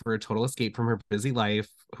looking for a total escape from her busy life,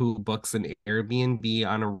 who books an Airbnb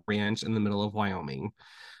on a ranch in the middle of Wyoming.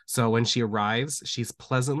 So when she arrives, she's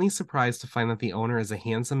pleasantly surprised to find that the owner is a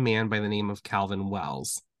handsome man by the name of Calvin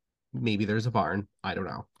Wells. Maybe there's a barn. I don't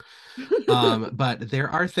know. But there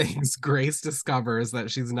are things Grace discovers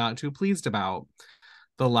that she's not too pleased about: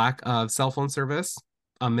 the lack of cell phone service,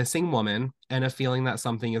 a missing woman, and a feeling that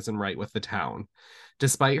something isn't right with the town.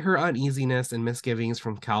 Despite her uneasiness and misgivings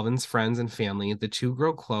from Calvin's friends and family, the two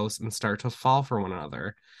grow close and start to fall for one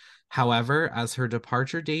another. However, as her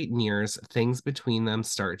departure date nears, things between them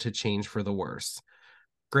start to change for the worse.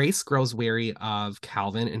 Grace grows wary of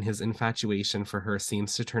Calvin, and his infatuation for her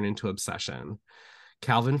seems to turn into obsession.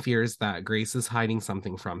 Calvin fears that Grace is hiding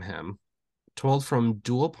something from him. Told from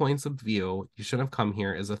dual points of view, You Should Have Come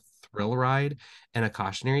Here is a thrill ride and a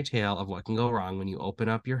cautionary tale of what can go wrong when you open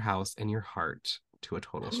up your house and your heart to a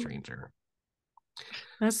total stranger.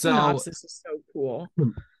 That So synopsis is so cool.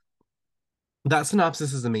 that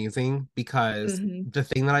synopsis is amazing because Mm-hmm. the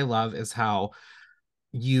thing that I love is how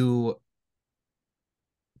you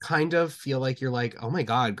kind of feel like you're like, oh my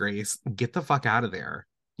God, Grace, get the fuck out of there.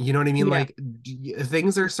 You know what I mean? Yeah. Like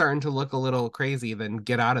things are starting to look a little crazy, then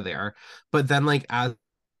get out of there. But then, like, as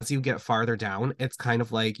you get farther down, it's kind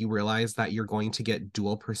of like you realize that you're going to get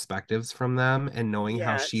dual perspectives from them, and knowing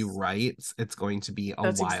how she Yes. writes, it's going to be a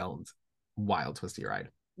That's wild, twisty ride.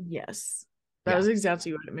 yes. That Yeah. was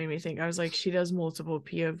exactly what it made me think. I was like, she does multiple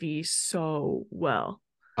POV so well.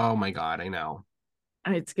 Oh my God, I know.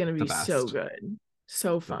 It's gonna The be so best. good.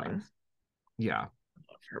 So The fun. best. Yeah,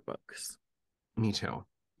 I love her books. me too.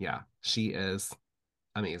 Yeah, she is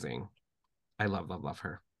amazing. I love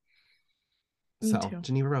her. Me So, too.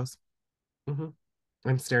 Geneva Rose. Hmm.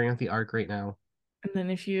 I'm staring at the arc right now. And then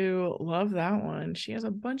if you love that one, she has a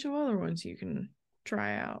bunch of other ones you can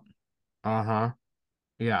try out. Uh-huh.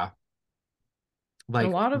 Yeah. A Like,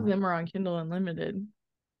 lot of them are on Kindle Unlimited.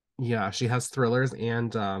 yeah, she has thrillers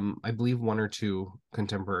and I believe one or two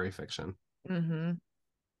contemporary fiction. Mm-hmm.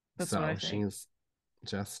 That's what I So think. she's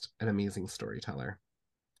just an amazing storyteller,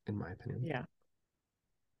 in my opinion. Yeah.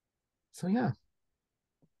 So yeah,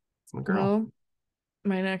 it's my girl. Well,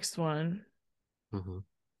 my next one, Hmm.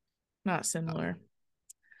 not similar,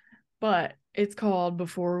 but it's called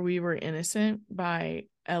Before We Were Innocent by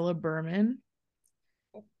Ella Berman.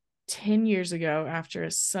 10 years ago, after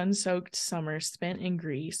a sun soaked summer spent in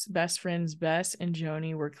Greece, best friends Bess and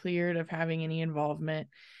Joni were cleared of having any involvement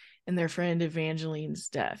in their friend Evangeline's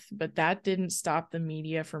death. But that didn't stop the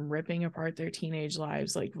media from ripping apart their teenage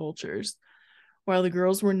lives like vultures. While the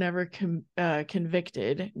girls were never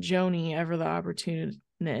convicted, Joni, ever the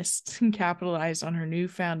opportunist, capitalized on her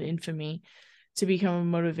newfound infamy to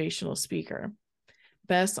become a motivational speaker.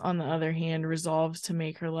 Bess, on the other hand, resolved to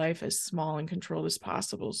make her life as small and controlled as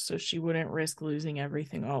possible so she wouldn't risk losing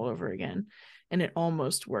everything all over again. And it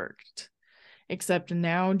almost worked. Except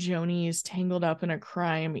now Joni is tangled up in a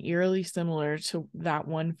crime eerily similar to that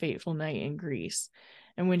one fateful night in Greece.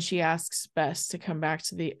 And when she asks Bess to come back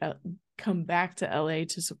to LA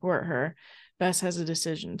to support her, Bess has a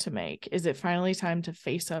decision to make. Is it finally time to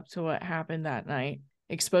face up to what happened that night,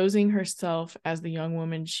 exposing herself as the young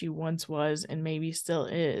woman she once was and maybe still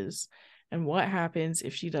is? And what happens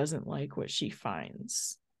if she doesn't like what she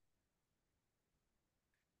finds?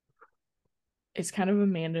 It's kind of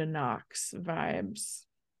Amanda Knox vibes,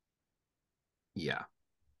 Yeah,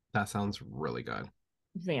 that sounds really good.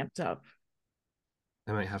 vamped up.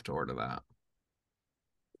 I might have to order that.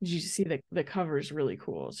 Did you see the cover is really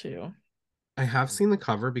cool too? I have seen the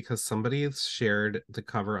cover because somebody shared the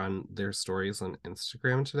cover on their stories on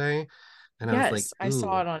Instagram today. And I was like, Yes, I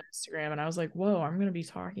saw ooh, it on Instagram and I was like, whoa, I'm gonna be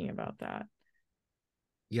talking about that.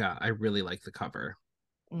 yeah, I really like the cover.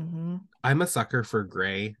 Mm-hmm. I'm a sucker for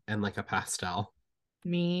gray and like a pastel.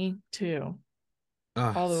 Me too,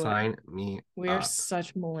 Ugh, all the way. sign me We are up.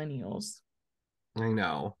 such millennials. I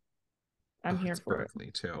know. I'm Oh, here it's for it.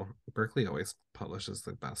 Berkeley too. Berkeley always publishes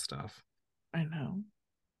the best stuff. I know.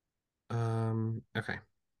 Okay.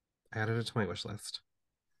 I added it to my wish list.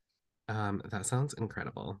 That sounds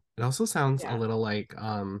incredible. It also sounds a Yeah, little like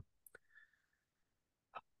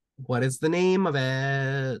what is the name of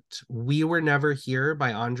it? We Were Never Here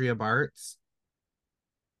by Andrea Bartz.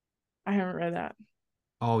 I haven't read that.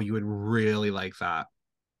 Oh, you would really like that.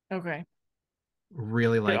 Okay.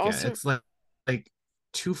 Really It like it. also, It's like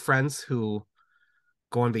two friends who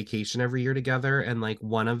go on vacation every year together, and like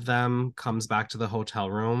one of them comes back to the hotel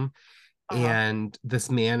room uh, and this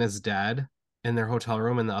man is dead in their hotel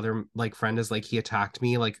room, and the other like friend is like, he attacked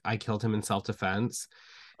me, like I killed him in self-defense.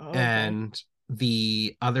 oh, okay. And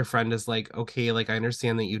the other friend is like, okay, like I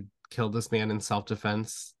understand that you killed this man in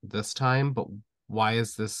self-defense this time, but why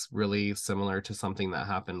is this really similar to something that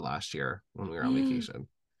happened last year when we were on vacation?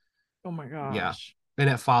 Oh my Yeah. gosh. And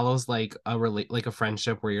it follows like like a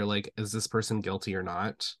friendship where you're like, is this person guilty or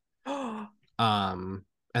not? um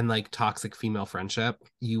and like toxic female friendship,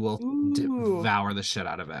 you will Ooh, devour the shit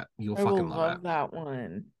out of it. You will I will fucking love it. love that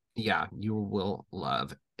one. Yeah, you will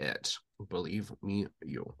love it, believe me.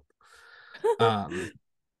 You um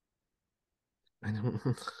I don't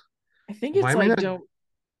I think why it's am I like not. Don't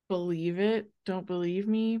Believe It, Don't Believe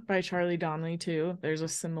Me by Charlie Donnelly too. There's a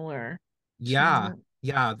similar Yeah, trans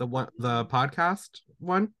yeah, the podcast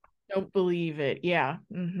one. Don't Believe It. Yeah.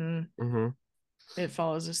 Mm-hmm. It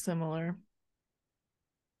follows a similar.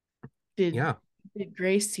 Did Yeah. did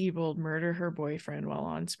Grace Siebold murder her boyfriend while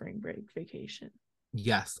on spring break vacation?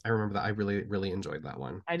 Yes, I remember that. I really really enjoyed that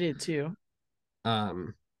one. I did too.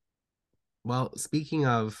 um well, speaking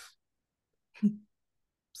of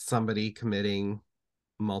somebody committing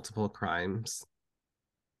multiple crimes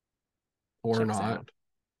or Checks out.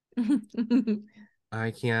 not,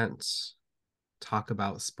 I can't talk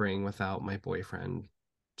about spring without my boyfriend,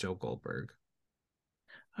 Joe Goldberg.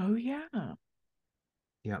 Oh yeah.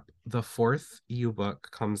 Yep. The fourth U book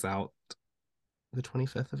comes out the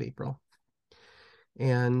 25th of April.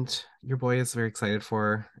 And your boy is very excited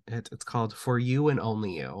for it. It's called For You and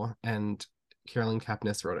Only You. And Carolyn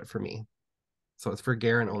Kepnes wrote it for me. So it's for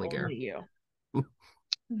Gare and And only only Gare. you.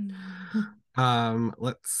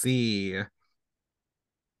 Let's see.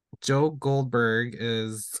 Joe Goldberg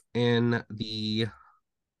is in the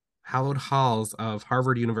hallowed halls of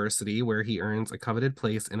Harvard University, where he earns a coveted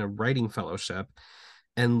place in a writing fellowship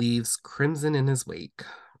and leaves crimson in his wake.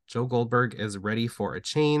 Joe Goldberg is ready for a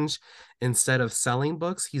change. Instead of selling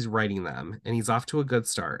books, he's writing them, and he's off to a good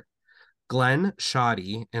start. Glenn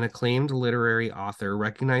Shoddy, an acclaimed literary author,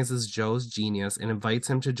 recognizes Joe's genius and invites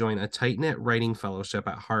him to join a tight knit writing fellowship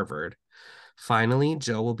at Harvard. Finally,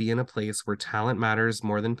 Joe will be in a place where talent matters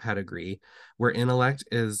more than pedigree, where intellect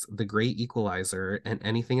is the great equalizer and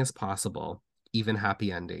anything is possible, even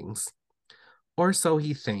happy endings. Or so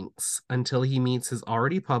he thinks, until he meets his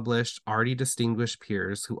already published, already distinguished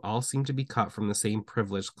peers who all seem to be cut from the same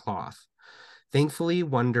privileged cloth. Thankfully,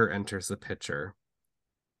 wonder enters the picture.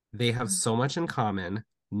 They have so much in common: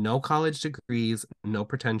 no college degrees, no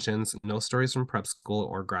pretensions, no stories from prep school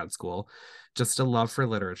or grad school, just a love for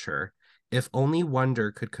literature. If only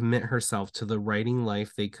Wonder could commit herself to the writing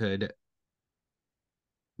life, they could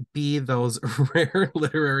be those rare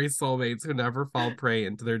literary soulmates who never fall prey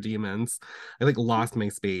into their demons. I like lost my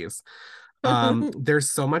space. There's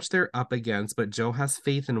so much they're up against, but Joe has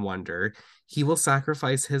faith in Wonder. He will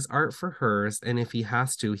sacrifice his art for hers, and if he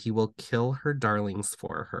has to, he will kill her darlings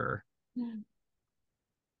for her.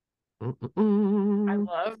 I Mm-mm-mm.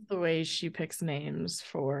 love the way she picks names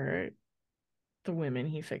for the women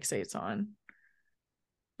he fixates on.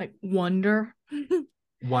 Like Wonder. It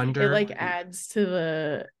Wonder. like adds to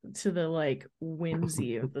the like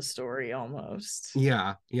whimsy of the story almost.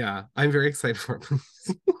 Yeah, yeah. I'm very excited for it.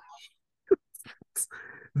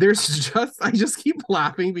 There's just, I just keep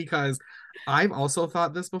laughing because I've also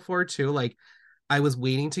thought this before too. Like, I was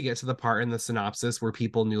waiting to get to the part in the synopsis where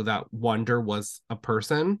people knew that Wonder was a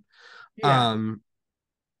person. Yeah. Um,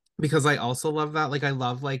 because I also love that. Like, I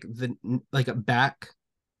love like Beck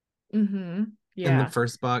Mm-hmm. in the Yeah.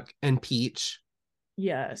 first book, and Peach,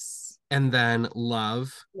 Yes. and then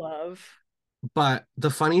Love. Love. But the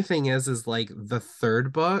funny thing is like the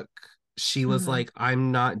third book, she was Mm-hmm. like,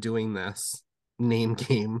 I'm not doing this name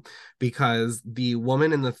game, because the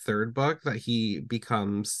woman in the third book that he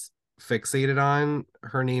becomes fixated on,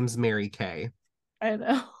 her name's Mary Kay. I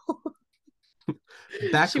know.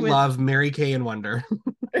 Beck, She went Love, Mary Kay, and Wonder.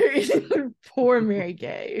 poor Mary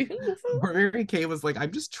Gay. Where Mary Kay was like,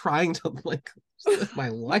 I'm just trying to like just live my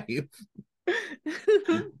life.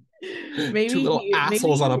 Two little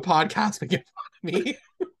assholes on a Maybe podcast making fun of me.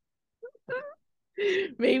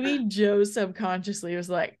 maybe Joe subconsciously was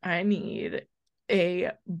like, I need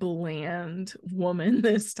a bland woman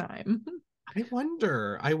this time.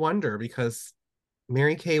 I wonder because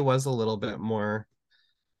Mary Kay was a little bit more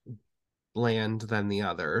bland than the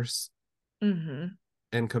others Mm-hmm.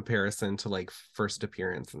 in comparison to like first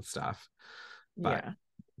appearance and stuff. But Yeah,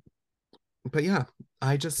 but yeah,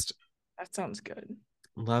 I just that sounds good.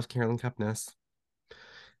 love Carolyn Kepnes.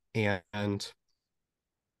 And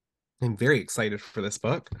I'm very excited for this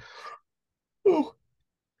book. Oh,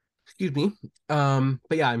 excuse me. But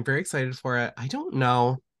yeah, I'm very excited for it. I don't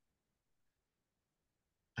know.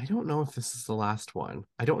 I don't know if this is the last one.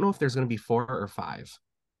 I don't know if there's going to be 4 or 5.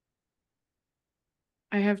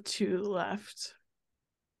 I have 2 left.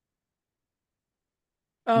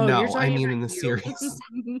 Oh, you're No, I talking mean about in the you. series.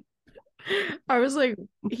 I was like,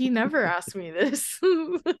 he never asked me this.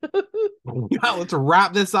 Yeah, let's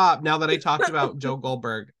wrap this up now that I talked about Joe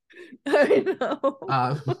Goldberg. I know.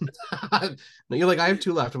 Uh, you're like, I have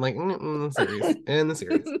 2 left. I'm like, in the series. In the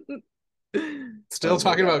series. Still Oh my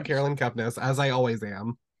talking about gosh. Carolyn Kepnes, as I always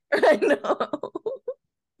am. I know.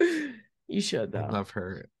 You should I though. love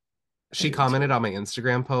her. I She do too. commented on my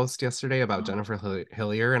Instagram post yesterday about Jennifer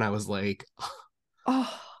Hillier, and I was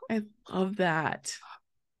Oh, I love that.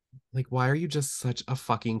 like, why are you just such a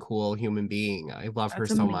fucking cool human being? I love her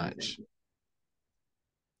That's so much. amazing.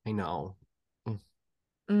 I know.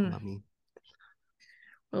 Mm. Love me.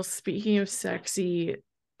 Well, speaking of sexy,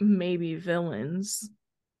 maybe villains,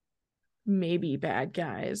 maybe bad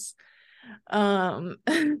guys. Um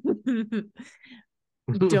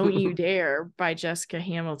Don't You Dare by Jessica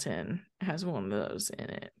Hamilton has one of those in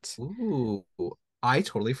it. Ooh, I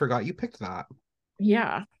totally forgot you picked that.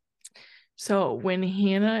 Yeah. So when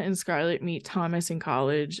Hannah and Scarlett meet Thomas in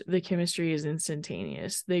college, the chemistry is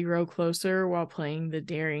instantaneous. They grow closer while playing the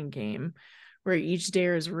daring game, where each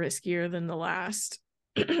dare is riskier than the last.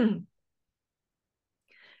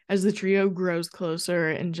 As the trio grows closer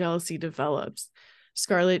and jealousy develops,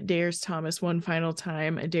 Scarlett dares Thomas one final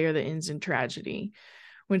time, a dare that ends in tragedy.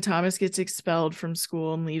 When Thomas gets expelled from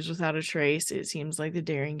school and leaves without a trace, it seems like the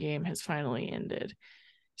daring game has finally ended.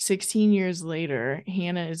 16 years later,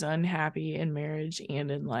 Hannah is unhappy in marriage and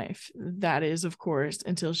in life. That is, of course,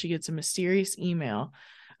 until she gets a mysterious email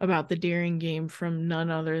about the daring game from none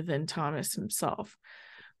other than Thomas himself.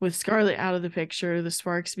 With Scarlett out of the picture, the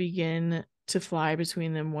sparks begin to fly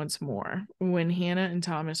between them once more. When Hannah and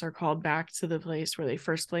Thomas are called back to the place where they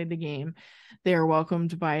first played the game, they are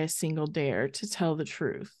welcomed by a single dare to tell the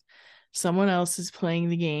truth. Someone else is playing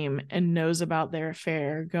the game and knows about their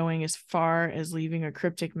affair, going as far as leaving a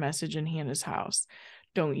cryptic message in Hannah's house.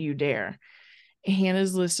 Don't you dare.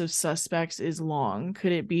 Hannah's list of suspects is long.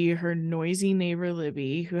 Could it be her noisy neighbor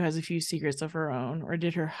Libby, who has a few secrets of her own, or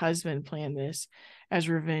did her husband plan this as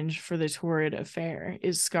revenge for the torrid affair?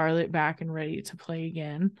 Is Scarlett back and ready to play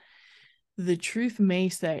again? The truth may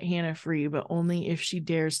set Hannah free, but only if she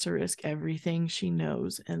dares to risk everything she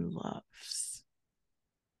knows and loves.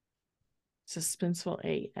 Suspenseful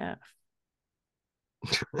AF.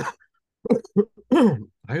 I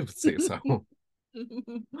would say so.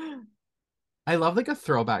 I love like a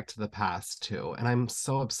throwback to the past too, and I'm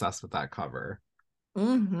so obsessed with that cover.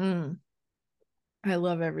 Mm-hmm. I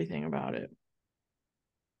love everything about it.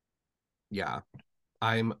 Yeah,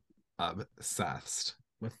 I'm obsessed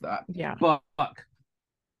with that Yeah. book.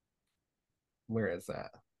 Where is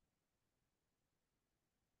that?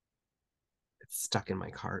 It's stuck in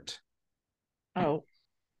my cart. Oh,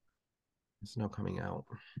 There's no coming out.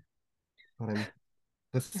 But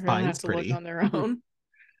the they're gonna have spine's to look pretty. on their own.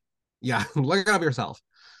 Yeah, look it up yourself.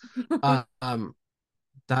 Um,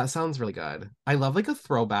 that sounds really good. I love like a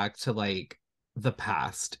throwback to like the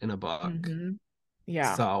past in a book. Mm-hmm.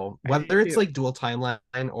 Yeah, So I do whether it's too. like dual timeline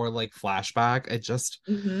or like flashback, it just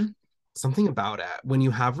Mm-hmm. something about it. When you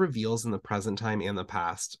have reveals in the present time and the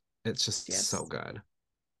past, it's just so Yes, good.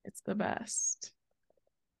 it's the best.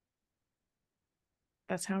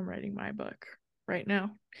 That's how I'm writing my book right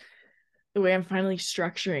now. The way I'm finally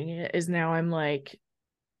structuring it is now I'm like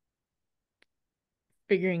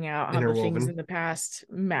figuring out how the things in Interwoven. the past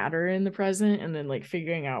matter in the present and then like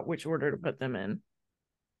figuring out which order to put them in.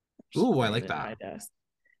 Just Ooh, I putting it like in my that. desk.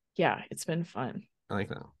 Yeah, it's been fun. I like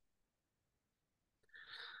that.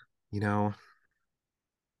 You know,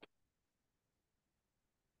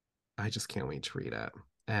 I just can't wait to read it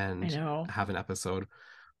I and know. have an episode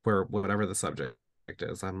where whatever the subject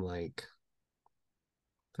is, I'm like,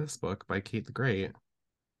 this book by Kate the Great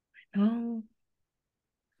Oh,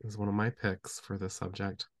 is one of my picks for this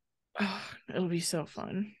subject. oh, it'll be so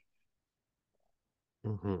fun.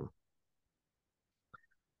 Hmm.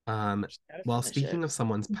 Um, Just gotta well, finish it. speaking of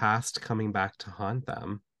someone's past coming back to haunt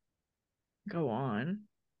them, Go on.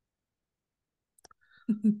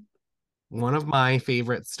 one of my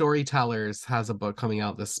favorite storytellers has a book coming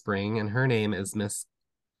out this spring, and her name is Miss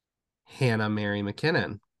Hannah Mary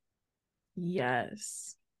McKinnon,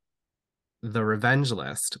 Yes. The Revenge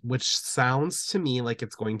List, which sounds to me like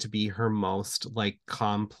it's going to be her most like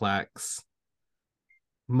complex,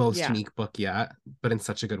 most Yeah. unique book yet, but in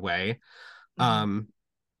such a good way. Mhm. Um,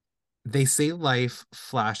 They say life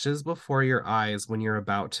flashes before your eyes when you're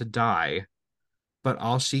about to die, but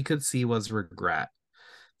all she could see was regret.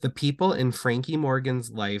 The people in Frankie Morgan's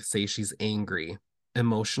life say she's angry,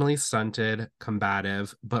 emotionally stunted,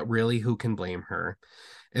 combative, but really, who can blame her?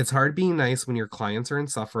 It's hard being nice when your clients are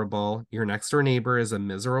insufferable, your next door neighbor is a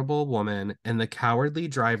miserable woman, and the cowardly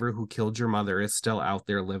driver who killed your mother is still out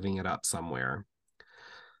there living it up somewhere.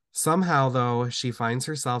 Somehow, though, she finds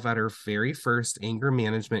herself at her very first anger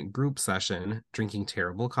management group session, drinking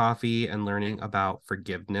terrible coffee and learning about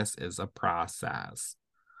forgiveness is a process.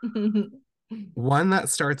 One that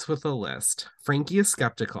starts with a list. Frankie is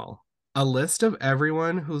skeptical. A list of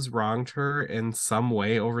everyone who's wronged her in some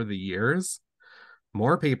way over the years?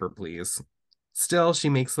 More paper, please. Still, she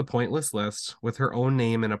makes the pointless list with her own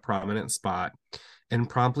name in a prominent spot and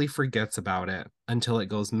promptly forgets about it until it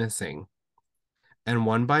goes missing. And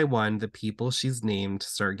one by one, the people she's named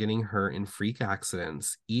start getting hurt in freak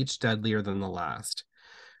accidents, each deadlier than the last.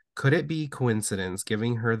 Could it be coincidence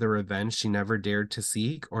giving her the revenge she never dared to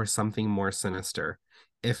seek, or something more sinister?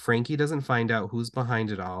 If Frankie doesn't find out who's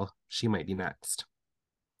behind it all, she might be next.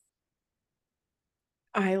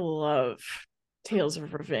 I love tales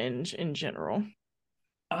of revenge in general.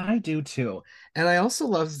 I do too. And I also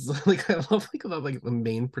love like the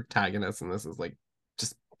main protagonist in this is like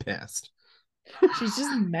just pissed. She's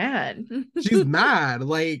just mad. She's mad.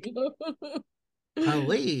 Like,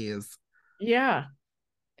 please. Yeah.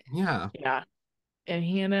 Yeah. Yeah. And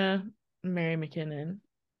Hannah Mary McKinnon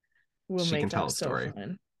will She make can tell that a so story.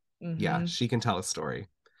 fun. Yeah, Hmm. she can tell a story.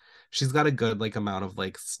 She's got a good like amount of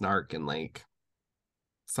like snark and like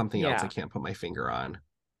something else I Yeah. can't put my finger on.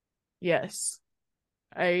 Yes.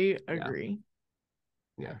 I Yeah. agree.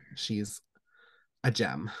 Yeah. She's a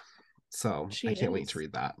gem. So She I can't wait to is.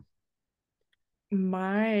 read that.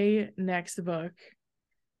 My next book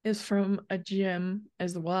is from a gym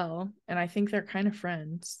as well, and I think they're kind of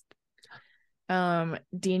friends.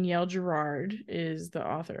 Danielle Gerard is the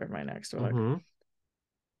author of my next book.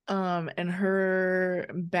 Mm-hmm. And her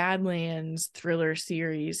Badlands thriller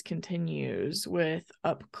series continues with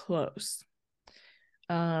Up Close.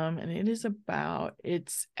 And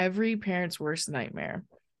it's every parent's worst nightmare.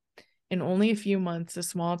 In only a few months, the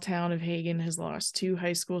small town of Hagen has lost two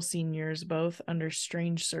high school seniors, both under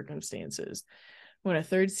strange circumstances. When a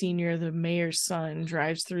third senior, the mayor's son,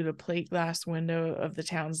 drives through the plate glass window of the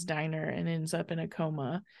town's diner and ends up in a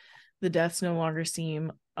coma, the deaths no longer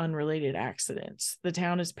seem unrelated accidents. The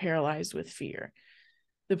town is paralyzed with fear.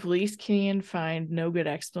 The police can find no good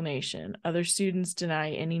explanation. Other students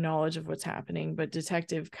deny any knowledge of what's happening, but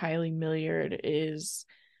Detective Kylie Milliard is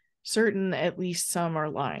certain at least some are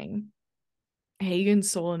lying. Hagen's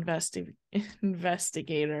sole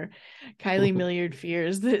investigator, Kylie Milliard,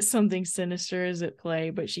 fears that something sinister is at play,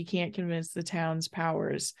 but she can't convince the town's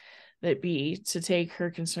powers that be to take her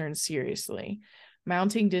concerns seriously.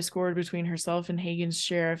 Mounting discord between herself and Hagen's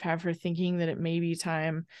sheriff have her thinking that it may be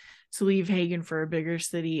time to leave Hagen for a bigger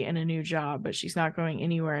city and a new job, but she's not going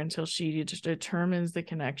anywhere until she determines the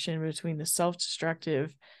connection between the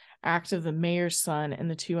self-destructive act of the mayor's son and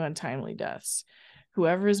the two untimely deaths.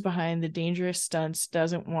 Whoever is behind the dangerous stunts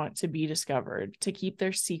doesn't want to be discovered. To keep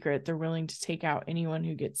their secret, they're willing to take out anyone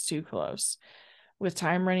who gets too close. With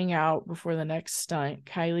time running out before the next stunt,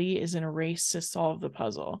 Kylie is in a race to solve the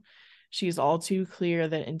puzzle. She is all too clear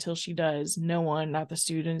that until she does, no one, not the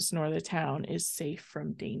students nor the town, is safe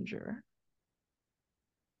from danger.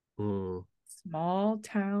 Mm. Small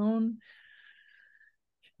town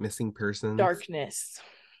Missing persons. darkness.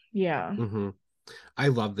 Yeah, Mm-hmm. I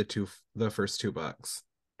love the first two books.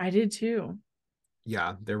 I did too.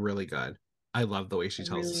 Yeah, they're really good. I love the way I she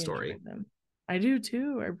tells the really story. enjoyed them. I do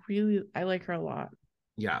too. I like her a lot.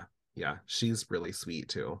 Yeah, yeah. She's really sweet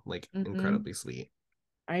too. Like Mm-hmm. incredibly sweet.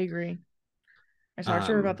 I agree. I talked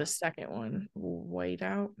to her about Um, the second one,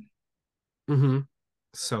 Whiteout. mm-hmm.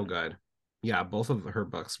 So good. Yeah, both of her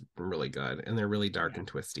books are really good and they're really dark Yeah, and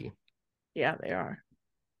twisty. yeah, they are.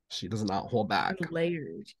 She does not hold back. And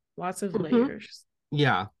layered, lots of Mhm. layers.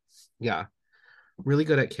 Yeah, yeah. Really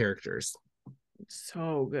good at characters.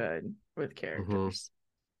 So good with Hmm. characters.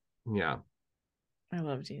 Yeah, I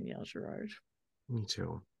love Danielle Gerard. me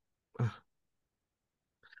too. Ugh.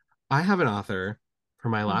 I have an author for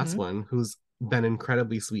my last Mm-hmm. one who's been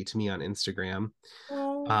incredibly sweet to me on Instagram.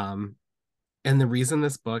 Oh, Um, and the reason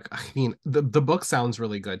this book, I mean, the book sounds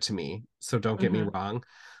really good to me, so don't get me mm-hmm. wrong.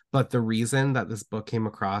 But the reason that this book came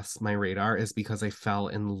across my radar is because I fell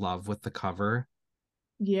in love with the cover,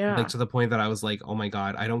 like Yeah. to the point that I was like, oh my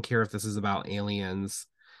God, I don't care if this is about aliens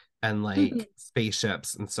and like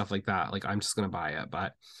spaceships and stuff like that. Like I'm just gonna buy it.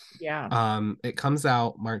 But Yeah. it comes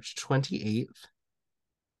out March 28th.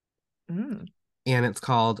 Mm, and it's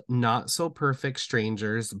called Not So Perfect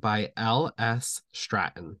Strangers by L.S.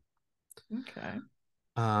 Stratton. okay.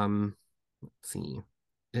 Let's see.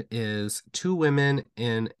 It is two women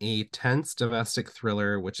in a tense domestic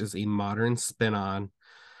thriller, which is a modern spin on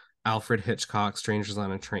Alfred Hitchcock's Strangers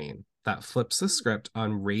on a Train that flips the script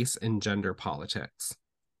on race and gender politics.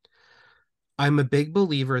 I'm a big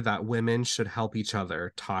believer that women should help each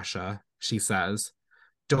other, Tasha, she says.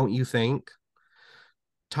 Don't you think?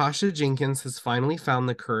 Tasha Jenkins has finally found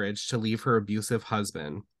the courage to leave her abusive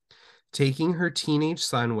husband. Taking her teenage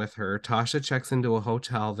son with her, Tasha checks into a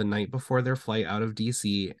hotel the night before their flight out of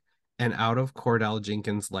DC and out of Cordell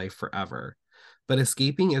Jenkins' life forever. But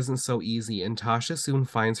escaping isn't so easy, and Tasha soon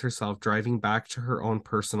finds herself driving back to her own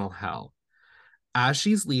personal hell. As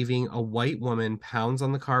she's leaving, a white woman pounds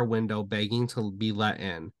on the car window begging to be let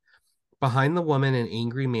in. Behind the woman, an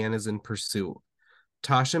angry man is in pursuit.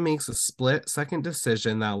 Tasha makes a split second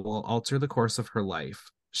decision that will alter the course of her life.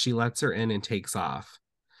 She lets her in and takes off.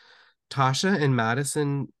 Tasha and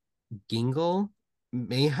Madison Gingle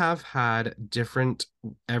may have had different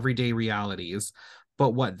everyday realities, but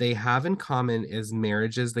what they have in common is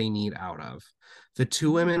marriages they need out of. The two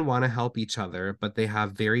Mm. women want to help each other, but they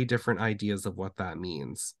have very different ideas of what that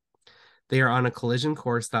means. They are on a collision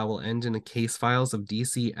course that will end in a case files of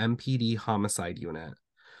DC MPD homicide unit.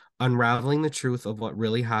 Unraveling the truth of what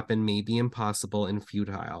really happened may be impossible and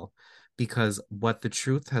futile because what the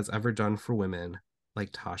truth has ever done for women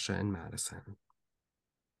like Tasha and Madison.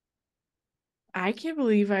 I can't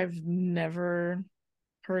believe I've never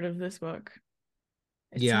heard of this book.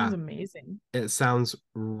 It sounds Yeah, amazing. it sounds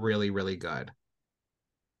really, really good.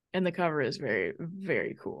 And the cover is very,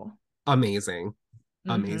 very cool. Amazing.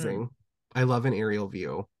 Mm-hmm. Amazing. I love an aerial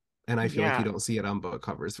view, and I feel like you Yeah. don't see it on book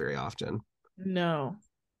covers very often. No,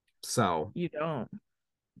 So, you don't.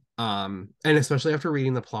 and especially after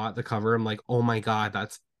reading the plot, the cover, I'm like, oh my God,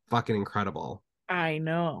 that's fucking incredible. I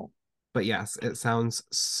know. But yes, it sounds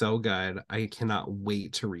so good. I cannot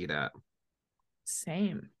wait to read it.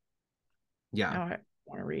 Same. Yeah. Now I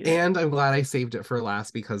want to read it. And I'm glad I saved it for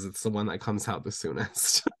last because it's the one that comes out the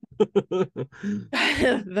soonest.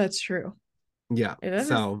 That's true. Yeah. That is,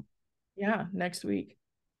 So, yeah, next week.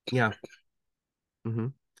 yeah. Hmm.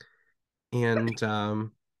 And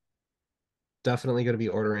definitely going to be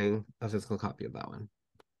ordering a physical copy of that one.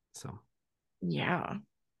 So, Yeah,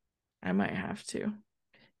 I might have to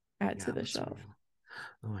add to yeah, the that's shelf.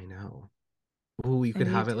 really. Oh, I know. Oh, you I could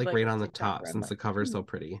need have to it like like right a on the TikTok top where I'm since like, the cover's so "Ooh."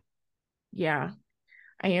 pretty. Yeah,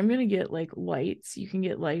 I am gonna get like lights. You can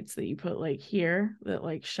get lights that you put like here that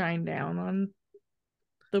like shine down on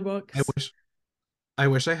the I books. wish I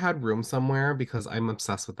wish I had room somewhere because I'm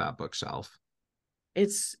obsessed with that bookshelf. It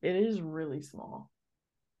is really small,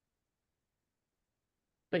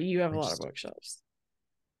 but you have a I lot of just bookshelves.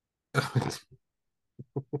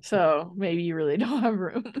 So maybe you really don't have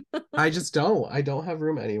room. I just don't. I don't have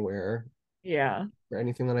room anywhere Yeah. for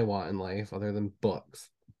anything that I want in life other than books.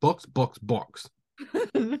 Books, books, books.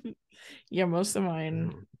 Yeah, most of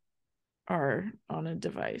mine Mhm. are on a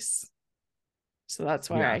device. So that's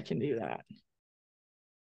why Yeah. I can do that.